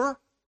favor?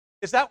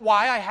 Is that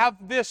why I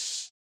have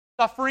this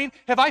suffering?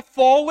 Have I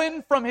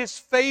fallen from His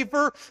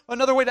favor?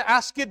 Another way to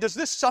ask it, does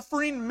this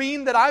suffering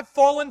mean that I've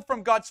fallen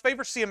from God's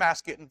favor? See him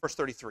ask it in verse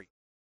 33.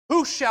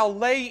 Who shall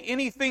lay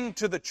anything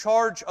to the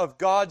charge of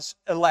God's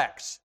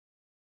elect?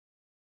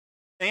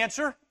 The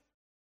answer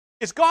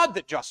is God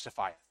that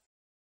justifieth.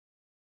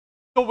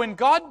 So when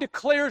God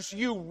declares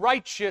you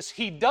righteous,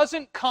 He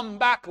doesn't come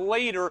back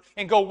later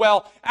and go,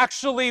 well,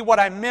 actually what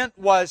I meant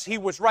was He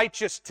was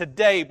righteous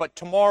today, but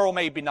tomorrow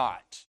maybe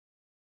not.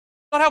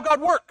 Not how God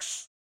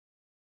works.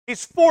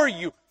 He's for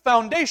you.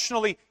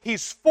 Foundationally,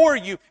 He's for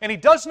you, and He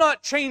does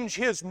not change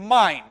His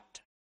mind.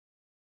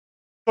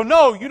 So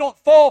no, you don't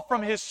fall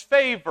from His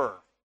favor.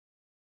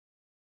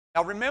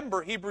 Now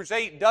remember, Hebrews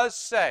 8 does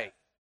say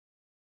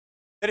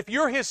that if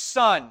you're His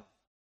son,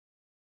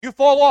 you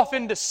fall off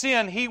into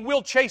sin, He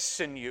will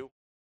chasten you.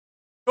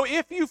 So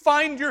if you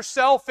find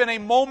yourself in a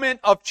moment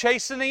of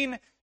chastening,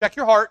 check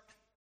your heart.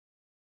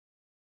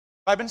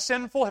 Have I been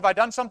sinful? Have I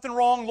done something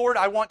wrong? Lord,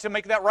 I want to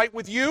make that right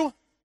with You.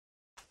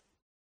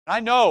 I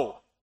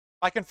know,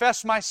 if I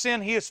confess my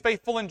sin, He is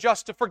faithful and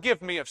just to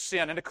forgive me of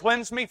sin and to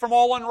cleanse me from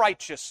all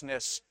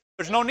unrighteousness.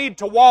 There's no need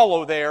to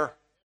wallow there.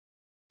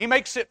 He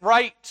makes it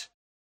right.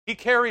 He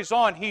carries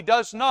on. He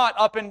does not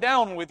up and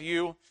down with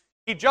you.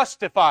 He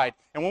justified.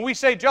 And when we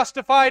say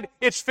justified,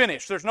 it's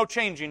finished. There's no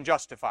changing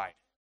justified.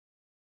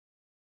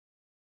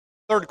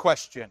 Third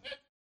question.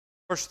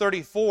 Verse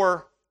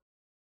 34.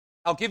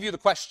 I'll give you the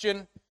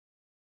question.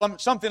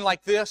 Something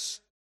like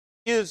this.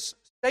 Is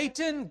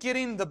Satan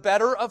getting the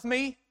better of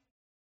me?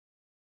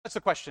 That's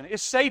the question.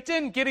 Is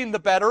Satan getting the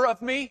better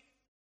of me?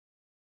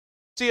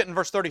 See it in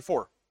verse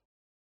 34.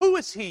 Who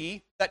is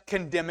he that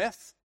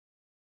condemneth?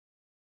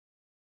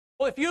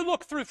 Well, if you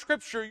look through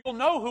Scripture, you'll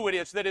know who it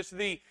is that is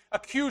the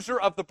accuser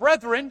of the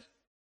brethren.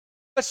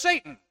 That's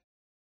Satan.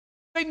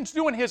 Satan's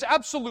doing his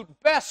absolute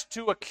best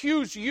to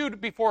accuse you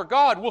before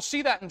God. We'll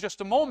see that in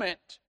just a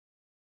moment.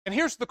 And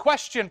here's the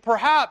question.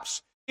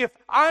 Perhaps if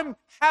I'm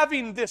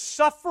having this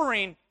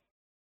suffering,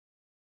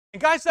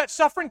 and guys, that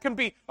suffering can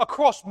be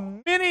across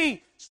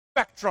many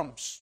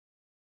spectrums.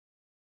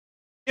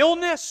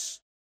 Illness,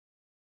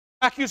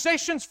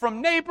 accusations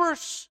from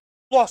neighbors,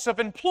 loss of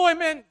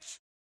employment,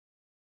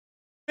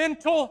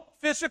 mental,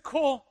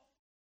 physical.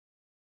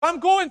 If I'm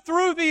going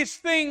through these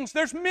things,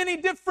 there's many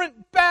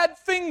different bad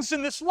things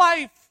in this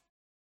life.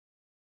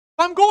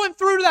 If I'm going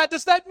through that,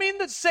 does that mean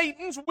that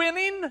Satan's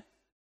winning?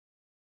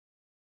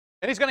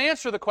 And he's going to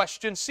answer the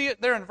question. See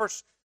it there in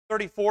verse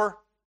 34.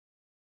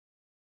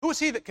 Who is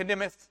he that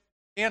condemneth?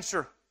 The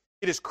answer,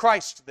 it is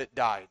Christ that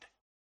died.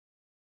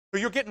 So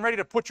you're getting ready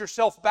to put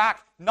yourself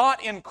back,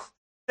 not in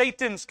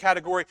Satan's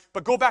category,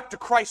 but go back to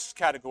Christ's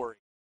category.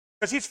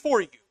 Because He's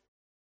for you.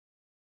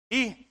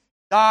 He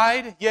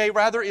died, yea,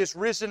 rather is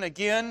risen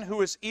again,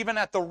 who is even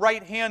at the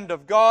right hand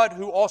of God,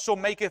 who also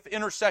maketh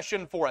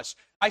intercession for us.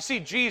 I see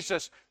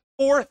Jesus,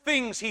 4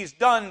 things He's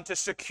done to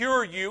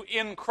secure you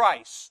in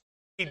Christ.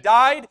 He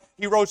died,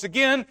 He rose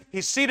again,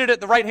 He's seated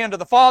at the right hand of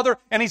the Father,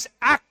 and He's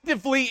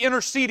actively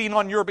interceding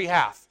on your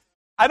behalf.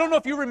 I don't know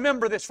if you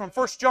remember this from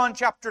 1 John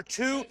chapter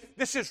 2.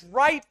 This is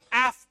right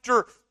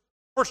after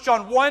 1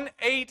 John 1,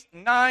 8,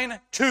 9,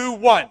 2,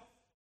 1.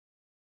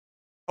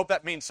 Hope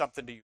that means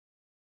something to you.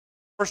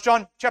 1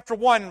 John chapter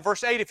 1,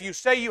 verse 8, if you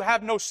say you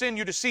have no sin,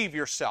 you deceive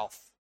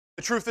yourself.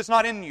 The truth is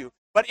not in you.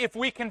 But if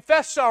we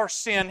confess our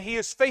sin, He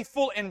is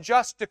faithful and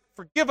just to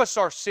forgive us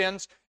our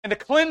sins and to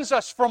cleanse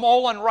us from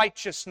all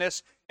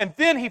unrighteousness. And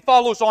then He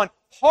follows on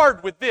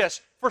hard with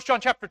this. 1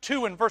 John chapter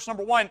 2 and verse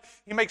number 1,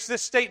 He makes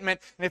this statement,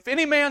 and if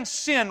any man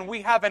sin,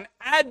 we have an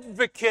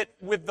advocate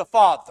with the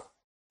Father.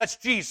 That's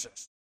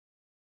Jesus.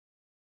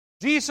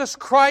 Jesus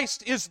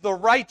Christ is the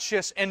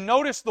righteous, and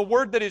notice the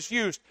word that is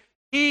used.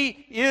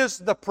 He is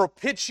the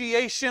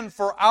propitiation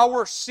for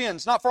our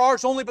sins. Not for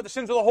ours only, but the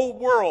sins of the whole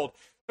world.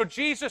 So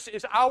Jesus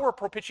is our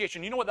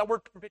propitiation. You know what that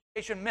word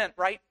propitiation meant,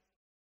 right?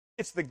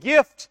 It's the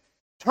gift,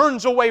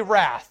 turns away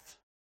wrath.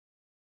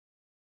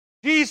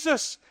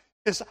 Jesus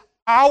is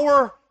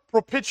our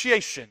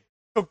propitiation.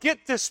 So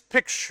get this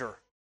picture.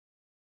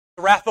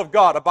 The wrath of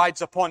God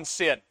abides upon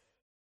sin.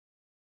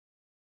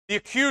 The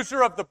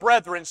accuser of the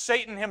brethren,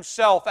 Satan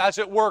himself, as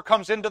it were,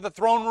 comes into the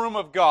throne room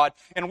of God,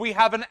 and we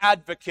have an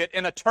advocate,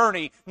 an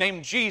attorney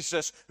named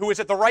Jesus, who is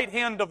at the right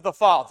hand of the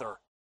Father.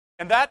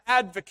 And that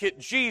advocate,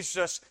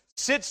 Jesus,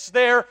 sits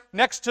there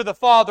next to the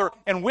Father,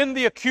 and when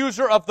the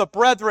accuser of the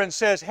brethren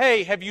says,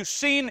 hey, have you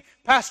seen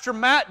Pastor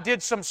Matt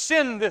did some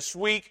sin this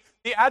week?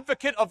 The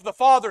advocate of the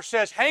Father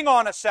says, hang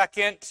on a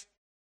second.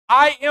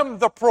 I am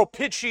the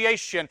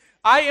propitiation.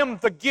 I am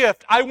the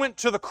gift. I went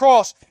to the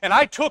cross and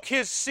I took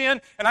His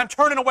sin and I'm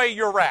turning away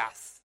your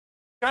wrath.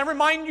 Can I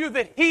remind you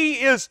that He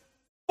is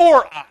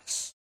for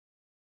us?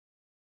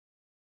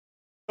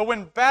 So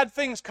when bad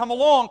things come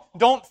along,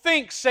 don't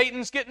think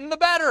Satan's getting the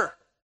better.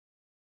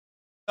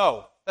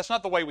 No, that's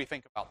not the way we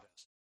think about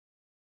this.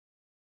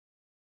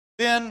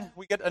 Then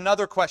we get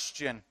another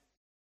question,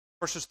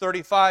 verses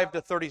 35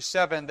 to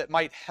 37, that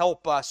might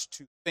help us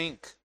to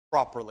think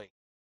properly.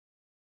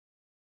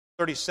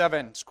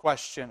 37's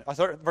question,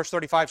 verse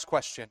 35's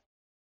question.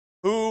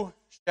 Who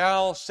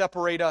shall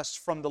separate us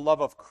from the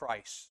love of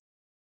Christ?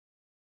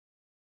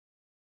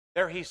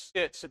 There he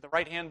sits at the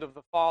right hand of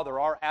the Father,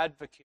 our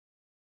advocate,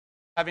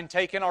 having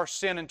taken our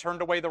sin and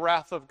turned away the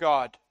wrath of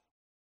God.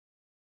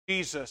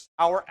 Jesus,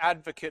 our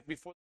advocate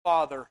before the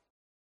Father,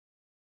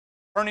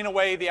 turning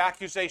away the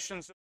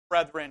accusations of the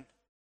brethren,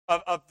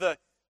 of the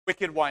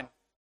wicked one.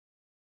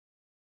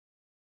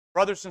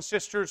 Brothers and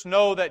sisters,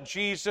 know that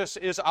Jesus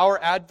is our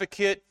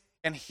advocate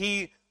and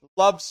He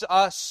loves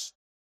us.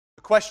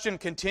 The question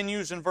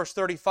continues in verse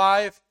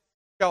 35.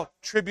 Shall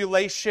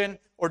tribulation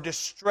or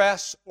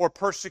distress or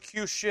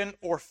persecution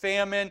or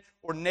famine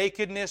or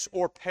nakedness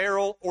or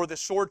peril or the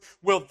sword,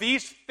 will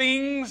these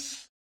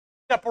things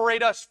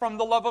separate us from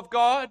the love of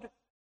God?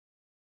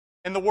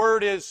 And the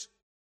word is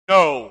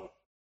no.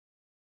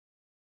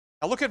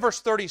 Now look at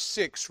verse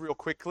 36 real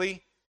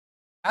quickly.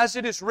 As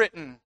it is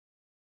written,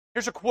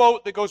 here's a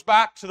quote that goes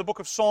back to the book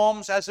of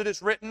Psalms. As it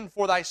is written,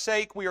 for thy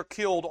sake we are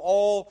killed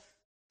all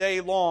day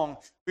long.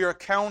 We are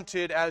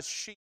counted as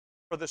sheep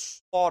for the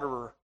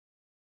slaughterer.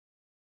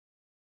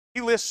 He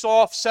lists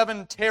off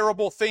 7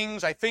 terrible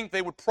things. I think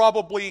they would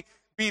probably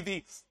be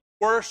the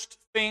worst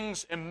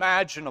things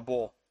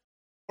imaginable.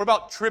 What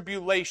about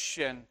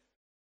tribulation?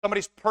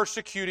 Somebody's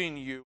persecuting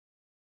you,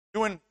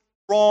 doing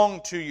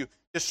wrong to you,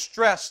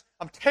 distress.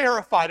 I'm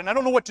terrified and I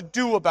don't know what to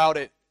do about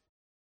it.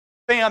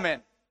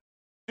 Famine.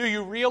 Do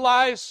you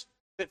realize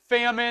that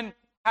famine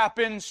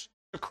happens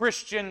to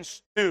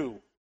Christians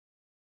too?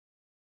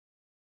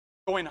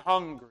 Going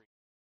hungry,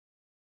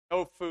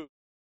 no food.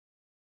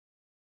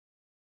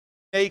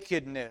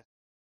 Nakedness.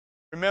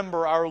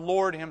 Remember, our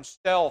Lord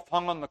Himself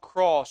hung on the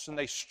cross and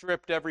they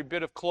stripped every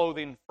bit of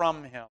clothing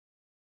from Him.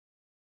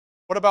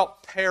 What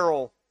about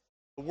peril?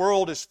 The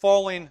world is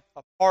falling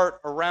apart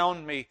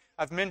around me.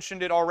 I've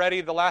mentioned it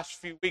already the last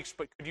few weeks,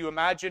 but could you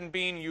imagine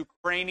being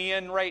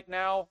Ukrainian right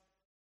now?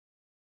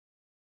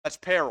 That's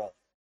peril.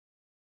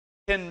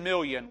 10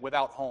 million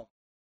without home.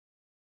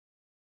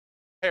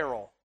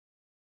 Peril.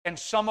 And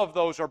some of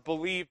those are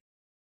believed.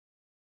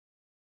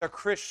 They're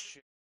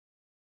Christian.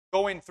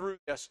 Going through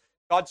this,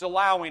 God's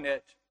allowing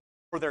it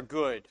for their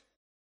good.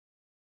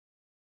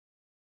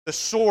 The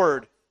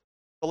sword,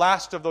 the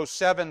last of those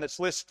 7 that's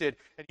listed,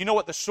 and you know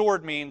what the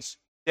sword means?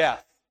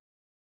 Death.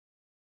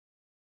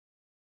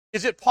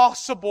 Is it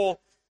possible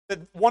that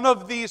one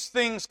of these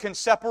things can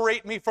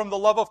separate me from the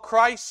love of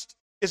Christ?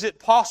 Is it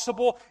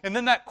possible? And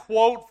then that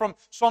quote from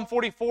Psalm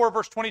 44,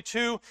 verse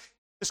 22,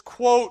 this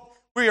quote,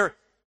 we are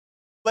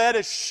led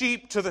as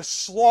sheep to the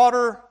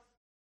slaughter.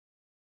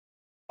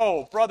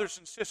 Oh, brothers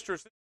and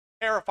sisters,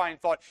 terrifying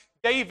thought.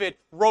 David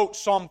wrote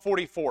Psalm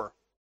 44.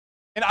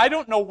 And I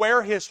don't know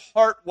where his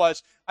heart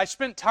was. I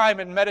spent time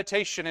in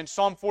meditation in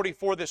Psalm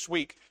 44 this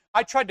week.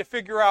 I tried to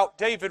figure out,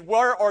 David,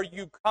 where are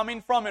you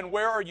coming from and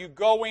where are you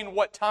going?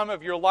 What time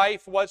of your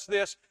life was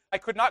this? I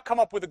could not come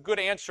up with a good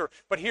answer.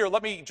 But here,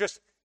 let me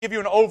just give you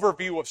an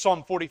overview of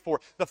Psalm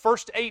 44. The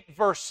first 8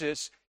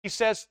 verses, he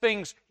says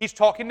things, he's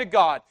talking to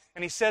God,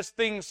 and he says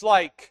things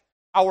like,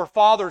 our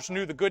fathers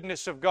knew the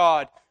goodness of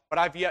God, but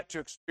I've yet to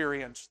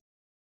experience.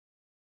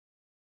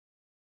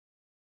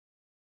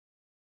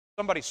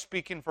 Somebody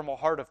speaking from a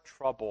heart of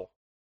trouble.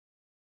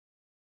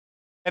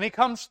 And he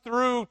comes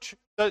through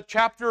the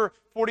chapter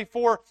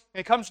 44, and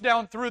he comes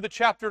down through the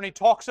chapter, and he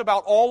talks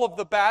about all of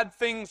the bad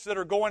things that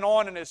are going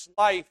on in his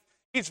life.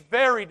 He's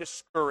very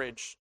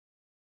discouraged.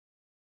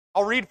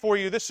 I'll read for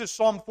you. This is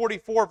Psalm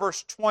 44,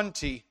 verse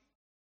 20.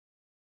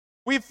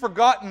 We've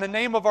forgotten the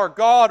name of our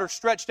God or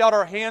stretched out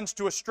our hands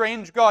to a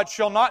strange God.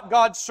 Shall not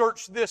God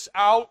search this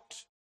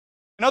out?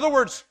 In other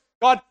words,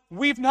 God,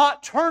 we've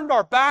not turned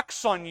our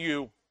backs on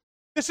you.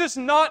 This is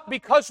not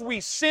because we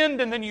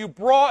sinned and then you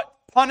brought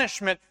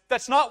punishment.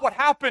 That's not what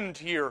happened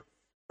here.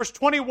 Verse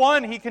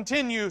 21, he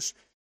continues,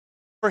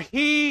 for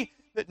he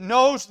that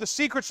knows the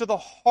secrets of the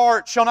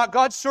heart, shall not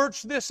God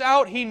search this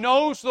out? He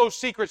knows those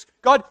secrets.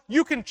 God,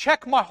 you can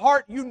check my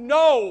heart, you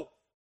know.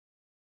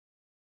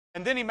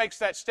 And then he makes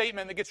that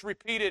statement that gets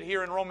repeated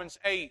here in Romans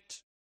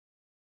 8.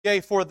 Yea,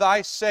 for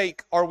thy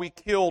sake are we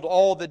killed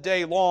all the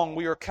day long.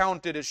 We are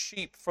counted as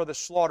sheep for the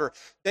slaughter.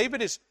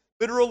 David is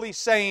literally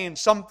saying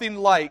something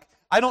like,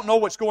 I don't know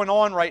what's going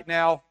on right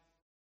now.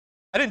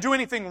 I didn't do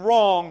anything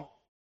wrong,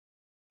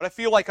 but I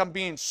feel like I'm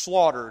being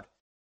slaughtered.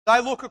 As I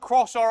look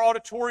across our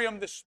auditorium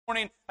this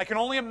morning, I can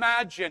only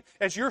imagine,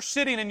 as you're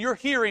sitting and you're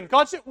hearing,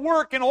 God's at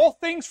work in all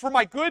things for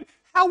my good.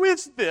 How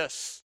is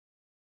this?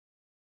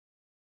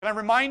 Can I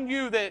remind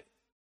you that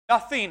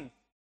nothing,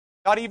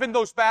 not even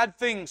those bad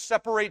things,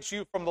 separates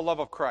you from the love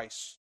of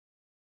Christ?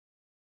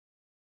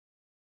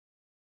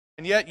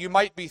 And yet you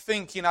might be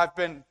thinking, I've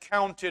been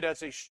counted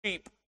as a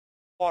sheep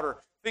slaughter.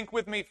 Think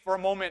with me for a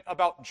moment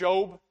about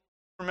Job.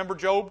 Remember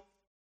Job?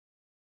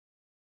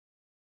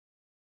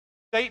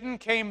 Satan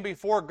came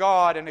before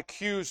God and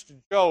accused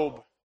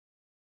Job.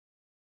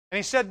 And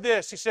he said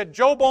this, he said,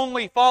 Job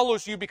only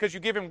follows you because you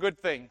give him good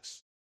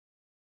things.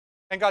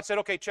 And God said,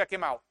 okay, check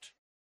him out.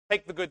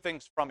 Take the good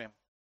things from him.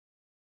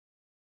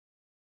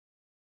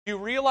 You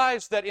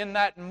realize that in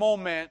that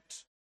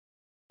moment,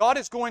 God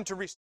is going to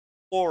receive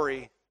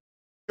glory.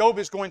 Job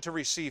is going to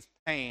receive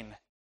pain.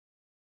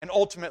 And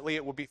ultimately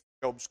it will be for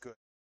Job's good.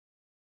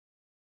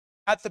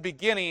 At the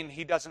beginning,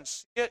 he doesn't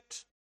see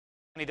it,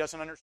 and he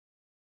doesn't understand.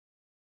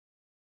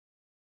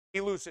 He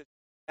loses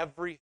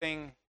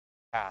everything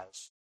he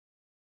has.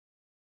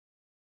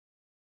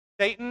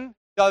 Satan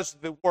does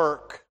the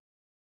work,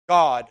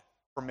 God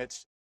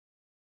permits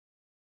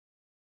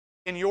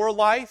it. In your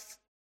life,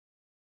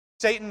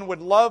 Satan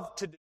would love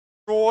to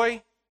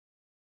destroy,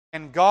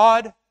 and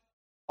God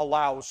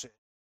allows it.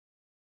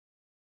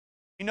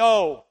 You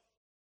know,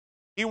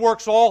 He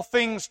works all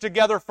things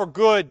together for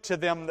good to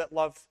them that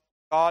love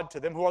God, to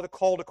them who are the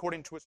called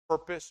according to His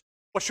purpose.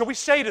 What shall we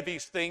say to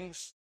these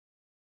things?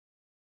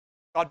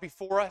 God be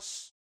for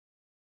us,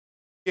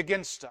 be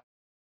against us.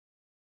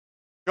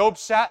 Job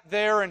sat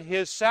there in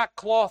his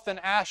sackcloth and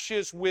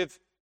ashes with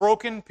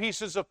broken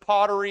pieces of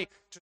pottery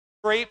to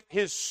scrape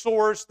his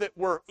sores that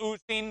were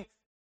oozing,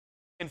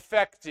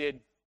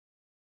 infected.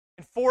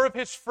 And 4 of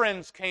his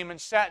friends came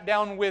and sat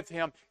down with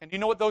him. And you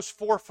know what those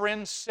 4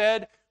 friends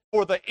said?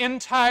 For the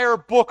entire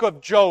book of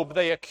Job,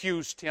 they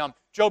accused him.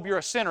 Job, you're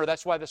a sinner.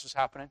 That's why this is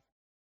happening.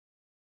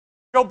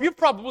 Job, you've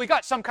probably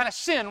got some kind of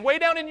sin way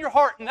down in your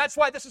heart, and that's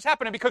why this is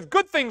happening, because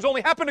good things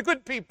only happen to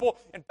good people,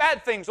 and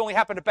bad things only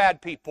happen to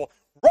bad people.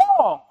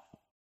 Wrong!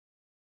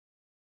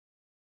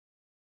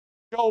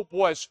 Job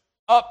was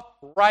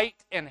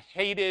upright and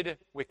hated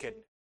wicked.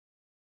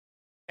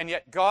 And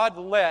yet God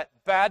let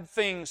bad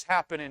things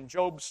happen in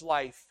Job's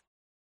life.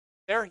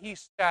 There he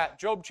sat.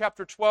 Job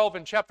chapter 12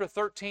 and chapter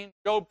 13.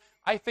 Job,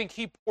 I think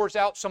he pours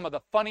out some of the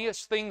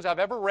funniest things I've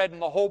ever read in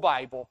the whole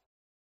Bible.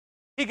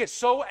 He gets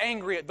so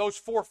angry at those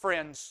 4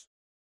 friends.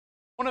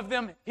 One of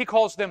them, he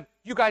calls them,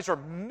 you guys are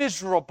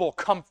miserable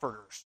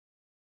comforters.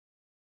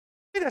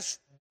 It is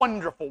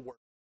wonderful word.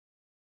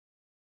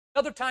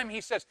 Another time he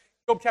says,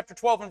 Job chapter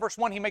 12 and verse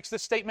 1, he makes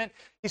this statement.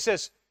 He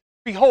says,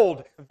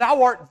 behold,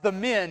 thou art the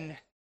men,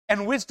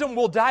 and wisdom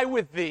will die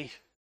with thee.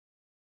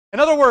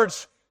 In other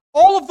words,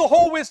 all of the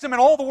whole wisdom in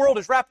all the world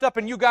is wrapped up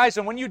in you guys,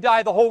 and when you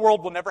die, the whole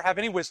world will never have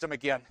any wisdom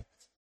again.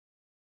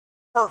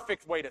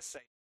 Perfect way to say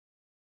it.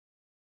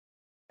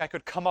 I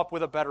could come up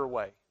with a better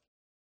way.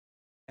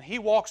 And he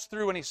walks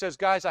through and he says,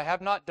 guys, I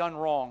have not done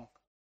wrong.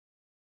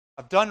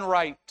 I've done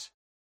right.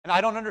 And I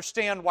don't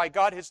understand why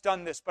God has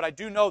done this, but I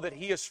do know that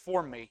He is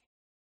for me.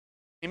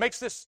 He makes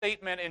this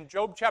statement in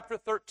Job chapter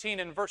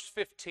 13 and verse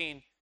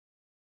 15.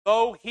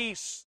 Though He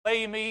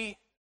slay me,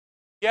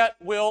 yet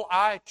will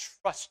I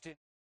trust Him.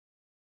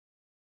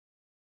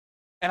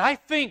 And I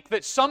think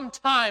that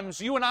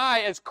sometimes you and I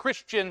as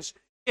Christians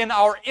in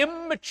our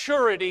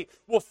immaturity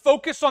will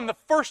focus on the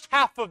first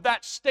half of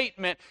that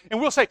statement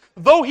and we'll say,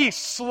 though He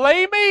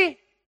slay me?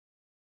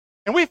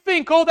 And we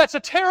think, oh, that's a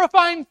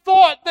terrifying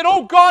thought that,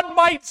 oh, God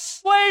might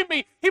slay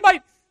me. He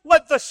might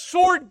let the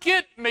sword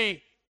get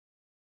me.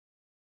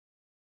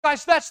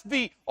 Guys, that's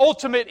the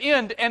ultimate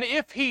end. And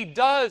if He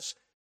does,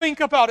 think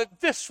about it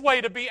this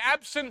way. To be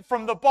absent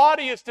from the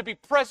body is to be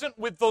present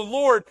with the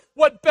Lord.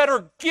 What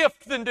better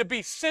gift than to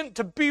be sent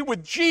to be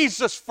with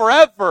Jesus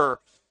forever?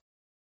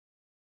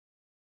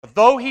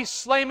 Though He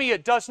slay me,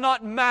 it does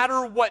not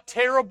matter what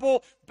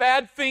terrible,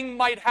 bad thing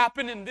might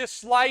happen in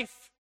this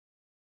life.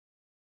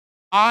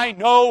 I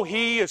know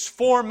He is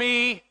for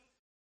me.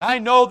 I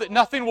know that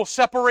nothing will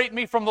separate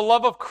me from the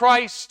love of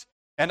Christ,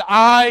 and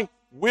I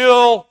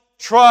will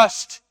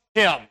trust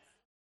Him.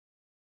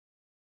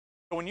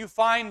 So when you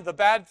find the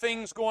bad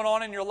things going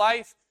on in your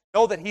life,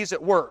 know that He's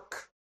at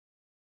work.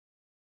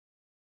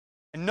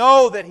 And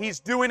know that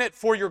He's doing it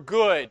for your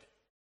good.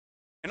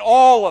 In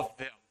all of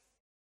them.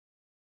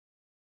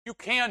 You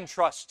can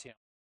trust Him.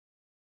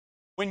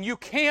 When you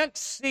can't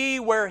see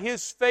where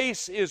His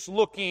face is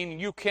looking,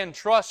 you can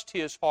trust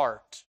His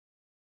heart.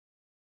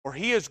 For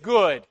He is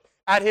good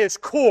at His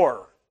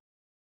core.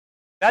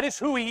 That is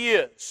who He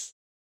is.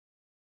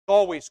 He's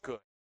always good.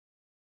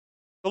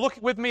 So look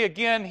with me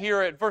again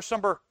here at verse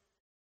number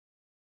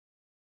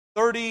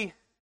 37.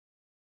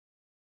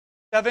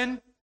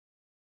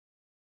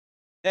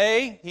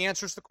 Nay, he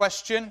answers the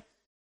question.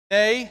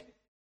 Nay,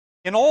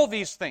 in all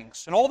these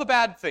things, in all the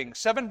bad things,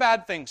 7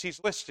 bad things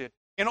he's listed,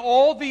 in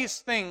all these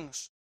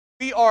things,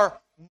 we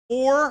are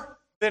more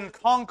than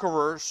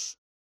conquerors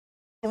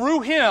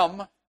through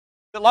Him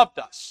that loved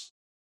us.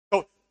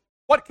 So,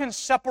 what can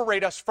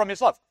separate us from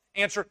His love?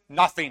 Answer,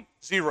 nothing.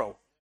 0.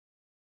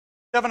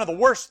 7 of the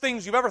worst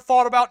things you've ever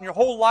thought about in your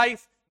whole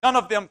life, none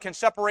of them can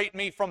separate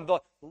me from the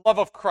love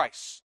of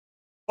Christ.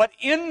 But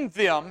in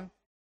them,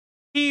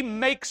 He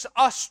makes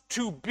us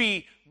to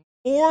be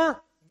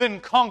more than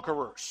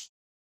conquerors.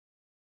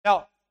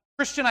 Now,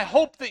 Christian, I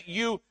hope that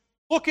you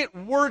look at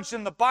words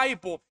in the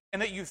Bible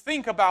and that you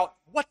think about,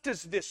 what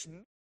does this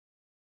mean?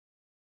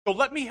 So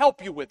let me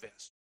help you with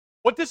this.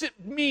 What does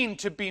it mean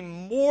to be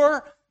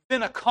more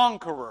than a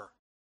conqueror?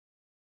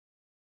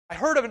 I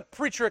heard of a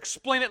preacher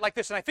explain it like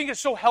this, and I think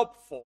it's so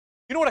helpful.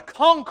 You know what a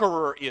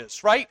conqueror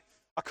is, right?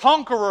 A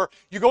conqueror,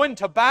 you go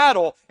into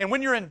battle, and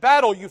when you're in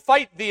battle, you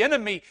fight the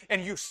enemy,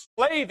 and you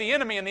slay the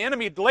enemy, and the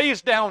enemy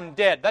lays down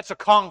dead. That's a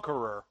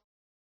conqueror.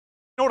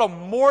 You know what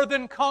a more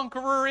than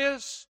conqueror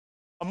is?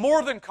 A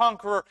more than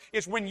conqueror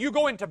is when you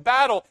go into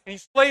battle and you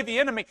slay the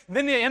enemy, and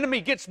then the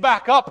enemy gets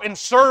back up and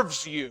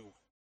serves you.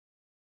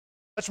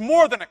 That's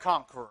more than a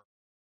conqueror.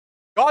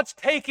 God's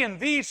taken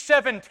these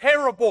 7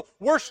 terrible,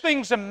 worst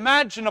things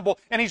imaginable,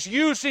 and He's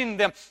using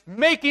them,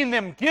 making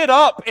them get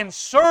up and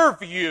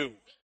serve you.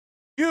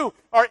 You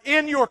are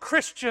in your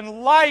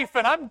Christian life,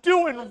 and I'm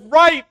doing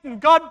right,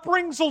 and God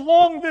brings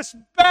along this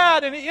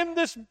bad, and in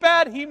this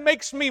bad, He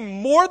makes me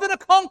more than a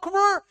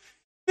conqueror.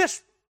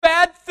 This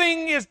bad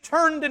thing is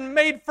turned and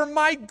made for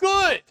my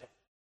good.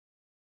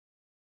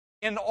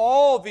 In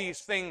all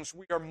these things,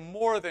 we are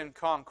more than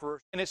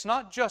conquerors. And it's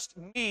not just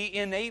me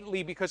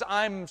innately because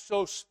I'm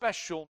so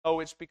special.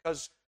 No, it's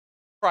because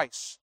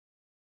Christ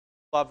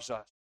loves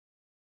us.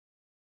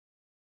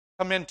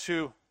 Come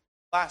into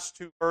last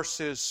 2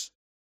 verses.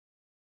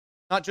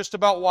 Not just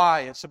about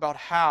why, it's about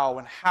how,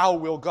 and how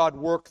will God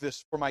work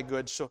this for my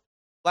good. So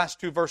last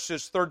 2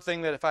 verses, third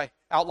thing that if I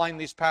outline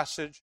these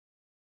passages,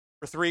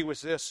 for 3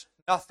 was this: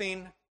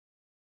 nothing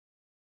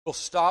will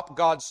stop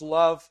God's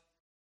love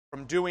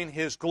from doing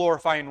His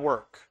glorifying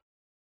work.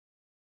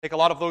 Take a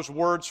lot of those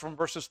words from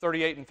verses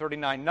 38 and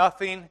 39.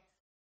 Nothing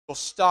will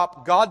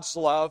stop God's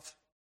love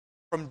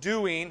from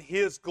doing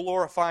His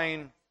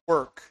glorifying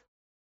work.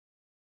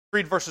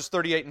 Read verses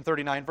 38 and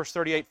 39. Verse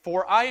 38,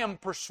 for I am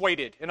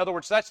persuaded. In other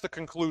words, that's the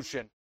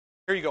conclusion.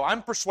 Here you go.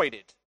 I'm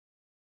persuaded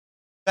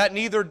that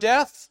neither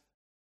death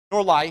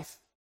nor life,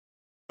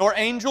 nor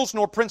angels,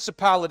 nor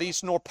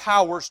principalities, nor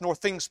powers, nor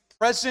things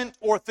present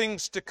or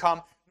things to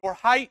come, nor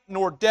height,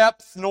 nor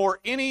depth,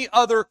 nor any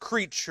other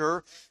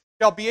creature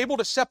shall be able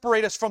to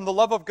separate us from the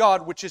love of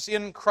God which is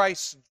in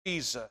Christ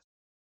Jesus.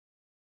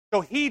 So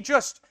he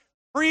just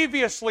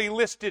previously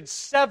listed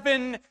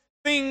 7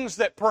 things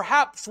that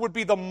perhaps would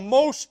be the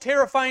most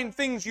terrifying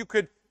things you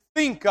could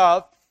think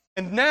of,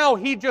 and now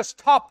he just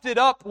topped it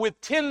up with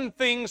 10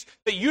 things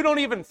that you don't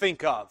even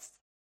think of.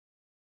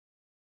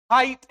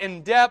 Height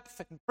and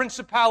depth, and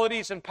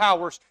principalities and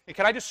powers. And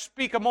can I just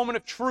speak a moment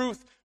of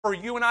truth for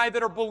you and I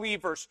that are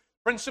believers?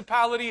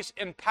 Principalities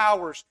and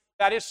powers,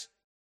 that is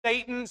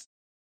Satan's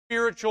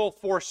spiritual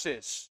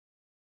forces.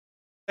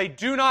 They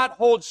do not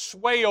hold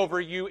sway over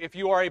you if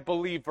you are a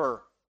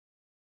believer.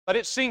 Let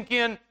it sink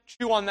in.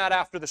 Chew on that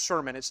after the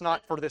sermon. It's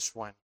not for this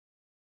one.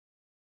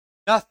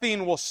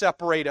 Nothing will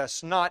separate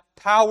us. Not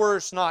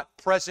powers, not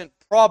present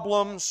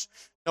problems.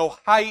 No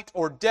height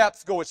or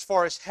depth go as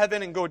far as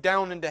heaven and go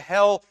down into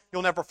hell.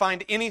 You'll never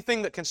find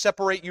anything that can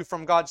separate you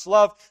from God's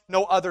love.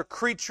 No other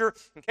creature.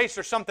 In case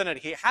there's something that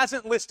he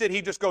hasn't listed,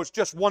 he just goes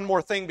just one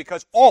more thing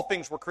because all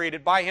things were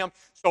created by him.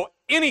 So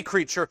any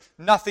creature,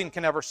 nothing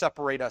can ever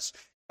separate us.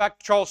 In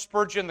fact, Charles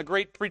Spurgeon, the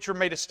great preacher,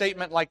 made a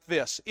statement like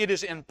this: it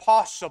is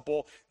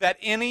impossible that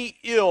any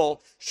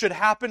ill should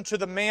happen to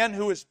the man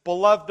who is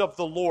beloved of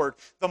the Lord.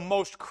 The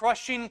most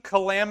crushing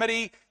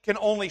calamity can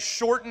only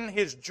shorten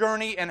his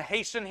journey and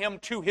hasten him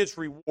to his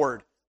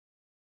reward.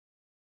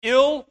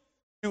 Ill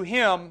to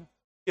him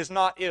is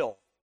not ill,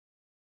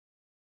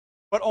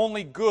 but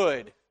only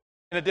good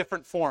in a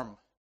different form.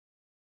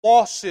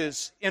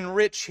 Losses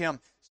enrich him.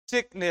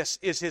 Sickness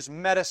is his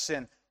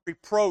medicine.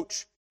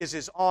 Reproach is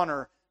his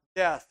honor.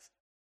 Death,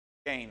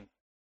 gain.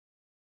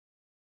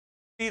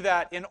 See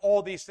that in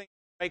all these things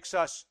makes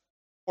us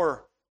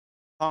more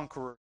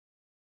conquerors.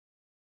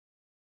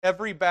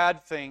 Every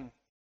bad thing,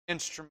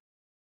 instrument,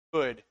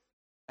 good in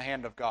the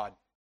hand of God. I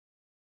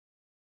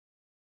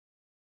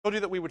told you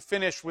that we would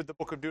finish with the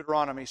book of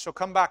Deuteronomy, so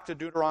come back to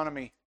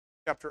Deuteronomy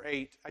chapter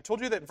 8. I told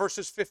you that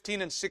verses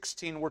 15 and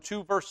 16 were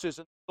 2 verses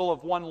in the middle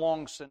of one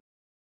long sentence.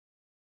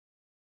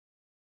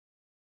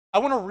 I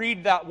want to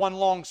read that one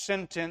long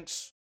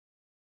sentence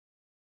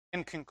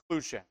in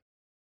conclusion.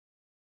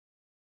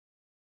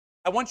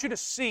 I want you to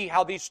see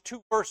how these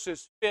 2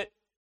 verses fit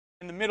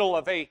in the middle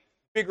of a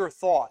bigger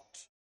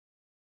thought.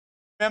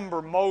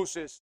 Remember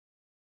Moses'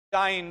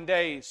 dying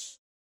days.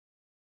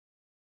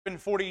 It's been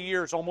 40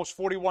 years, almost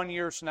 41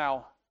 years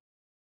now,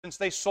 since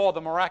they saw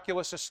the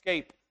miraculous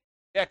escape,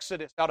 the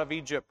Exodus out of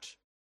Egypt.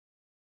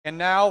 And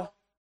now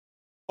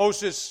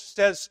Moses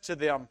says to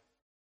them,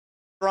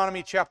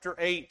 Deuteronomy chapter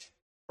 8,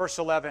 verse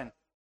 11,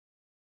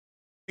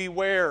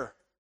 beware,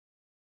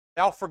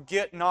 thou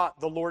forget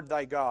not the Lord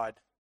thy God,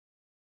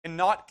 in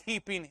not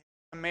keeping his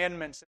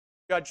commandments and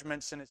his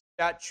judgments and his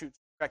statutes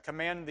which I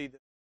command thee,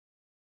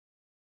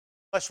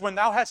 lest when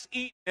thou hast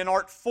eaten and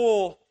art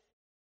full,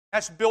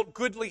 hast built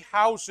goodly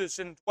houses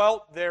and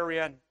dwelt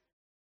therein,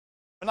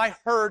 when thy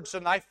herds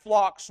and thy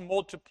flocks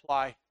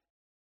multiply,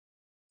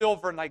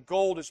 silver and thy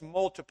gold is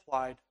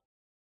multiplied,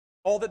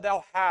 all that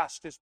thou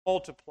hast is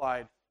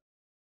multiplied,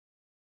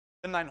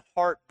 then thine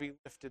heart be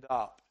lifted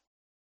up.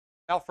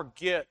 Thou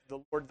forget the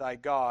Lord thy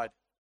God,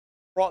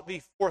 brought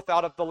thee forth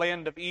out of the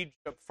land of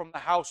Egypt from the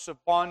house of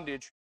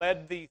bondage,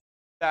 led thee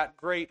through that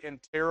great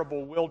and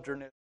terrible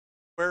wilderness,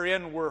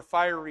 wherein were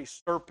fiery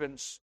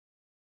serpents,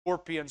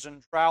 scorpions,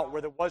 and drought,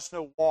 where there was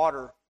no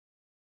water,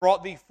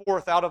 brought thee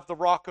forth out of the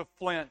rock of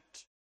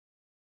flint,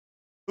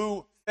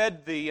 who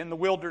fed thee in the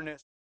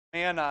wilderness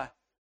manna,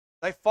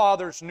 Thy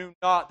fathers knew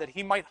not that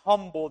he might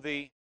humble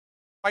thee,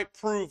 might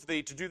prove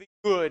thee to do thee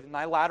good in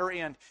thy latter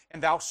end.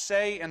 And thou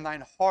say in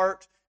thine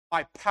heart,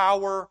 my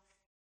power,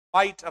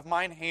 might of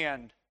mine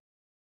hand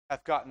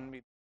hath gotten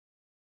me.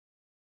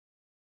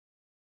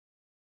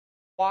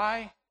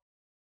 Why,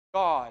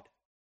 God,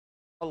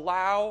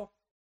 allow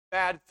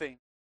bad things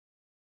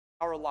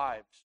in our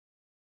lives?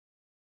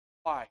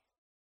 Why?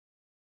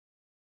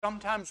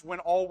 Sometimes when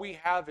all we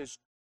have is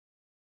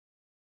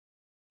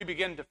good, we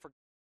begin to forget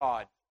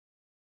God.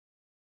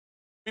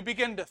 We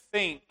begin to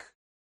think,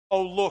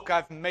 oh, look,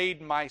 I've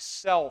made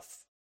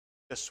myself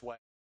this way.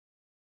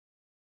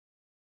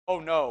 Oh,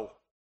 no.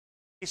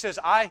 He says,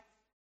 I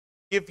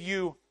give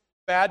you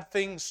bad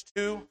things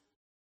too,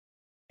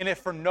 and if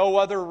for no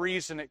other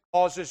reason it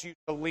causes you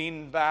to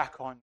lean back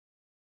on me,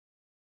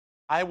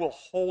 I will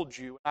hold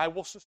you, and I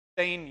will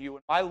sustain you,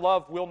 and my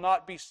love will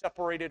not be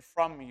separated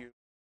from you.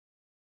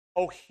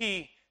 Oh,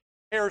 He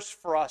cares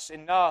for us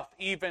enough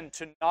even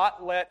to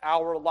not let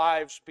our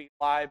lives be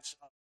lives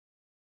of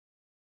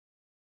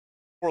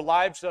for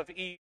lives of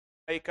evil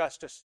make us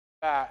to sit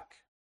back,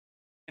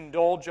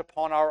 indulge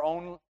upon our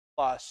own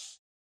lusts,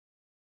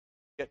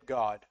 forget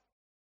God.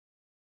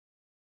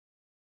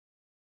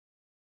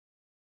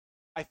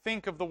 I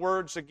think of the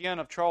words again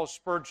of Charles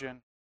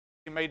Spurgeon.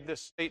 He made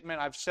this statement.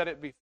 I've said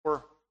it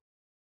before.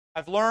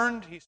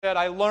 He said,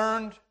 I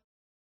learned to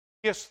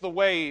kiss the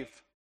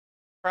wave,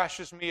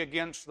 crashes me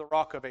against the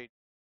rock of ages.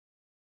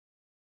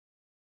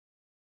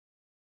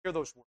 Hear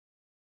those words.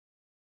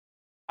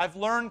 I've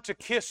learned to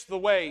kiss the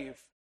wave,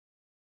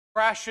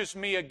 crashes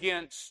me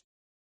against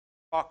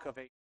the rock of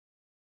ages.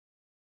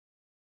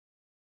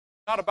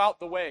 It's not about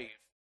the wave.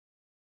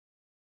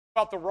 It's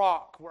about the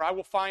rock where I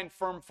will find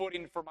firm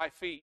footing for my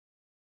feet.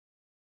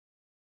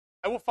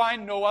 I will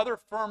find no other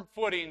firm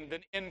footing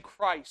than in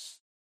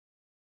Christ.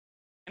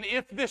 And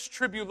if this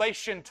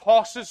tribulation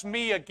tosses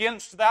me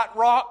against that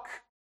rock,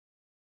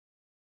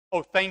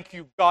 oh, thank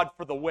you, God,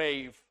 for the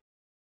wave.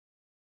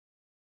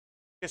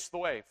 Kiss the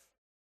wave.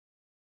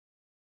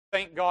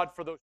 Thank God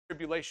for those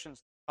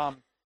tribulations that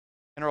come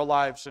in our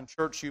lives. And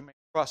church, you may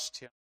trust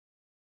Him.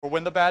 For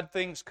when the bad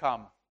things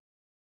come,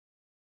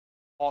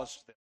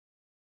 cause them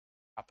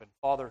to happen.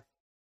 Father,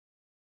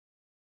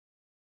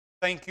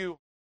 thank you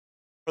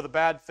for the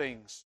bad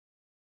things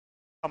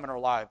that come in our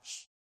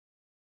lives.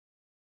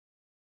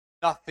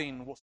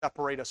 Nothing will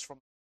separate us from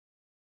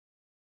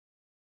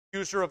the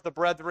accuser of the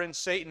brethren.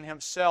 Satan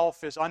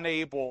himself is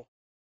unable to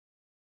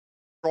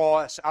draw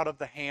us out of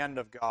the hand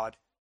of God.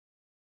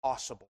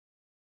 Possible.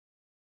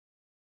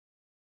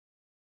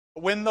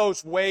 But when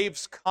those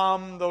waves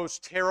come, those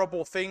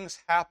terrible things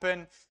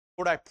happen,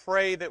 Lord, I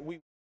pray that we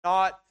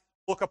not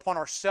look upon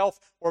ourselves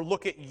or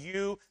look at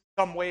you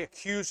some way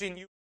accusing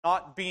you of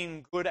not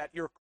being good at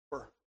your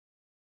core.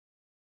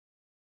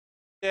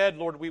 Instead,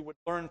 Lord, we would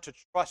learn to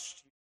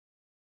trust you.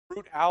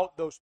 Root out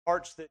those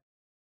parts that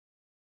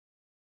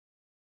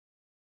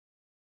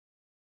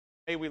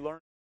may we learn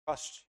to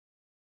trust you.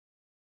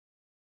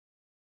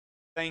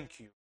 Thank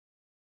you.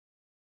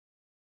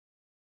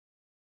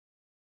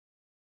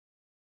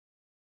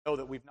 Know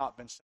that we've not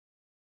been saved.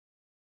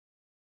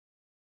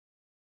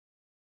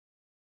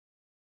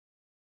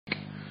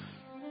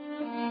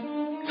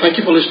 Thank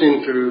you for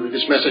listening to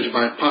this message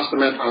by Pastor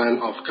Matt Allen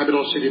of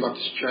Capital City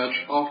Baptist Church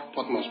of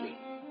Port Moresby.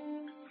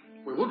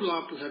 We would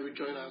love to have you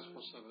join us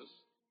for service.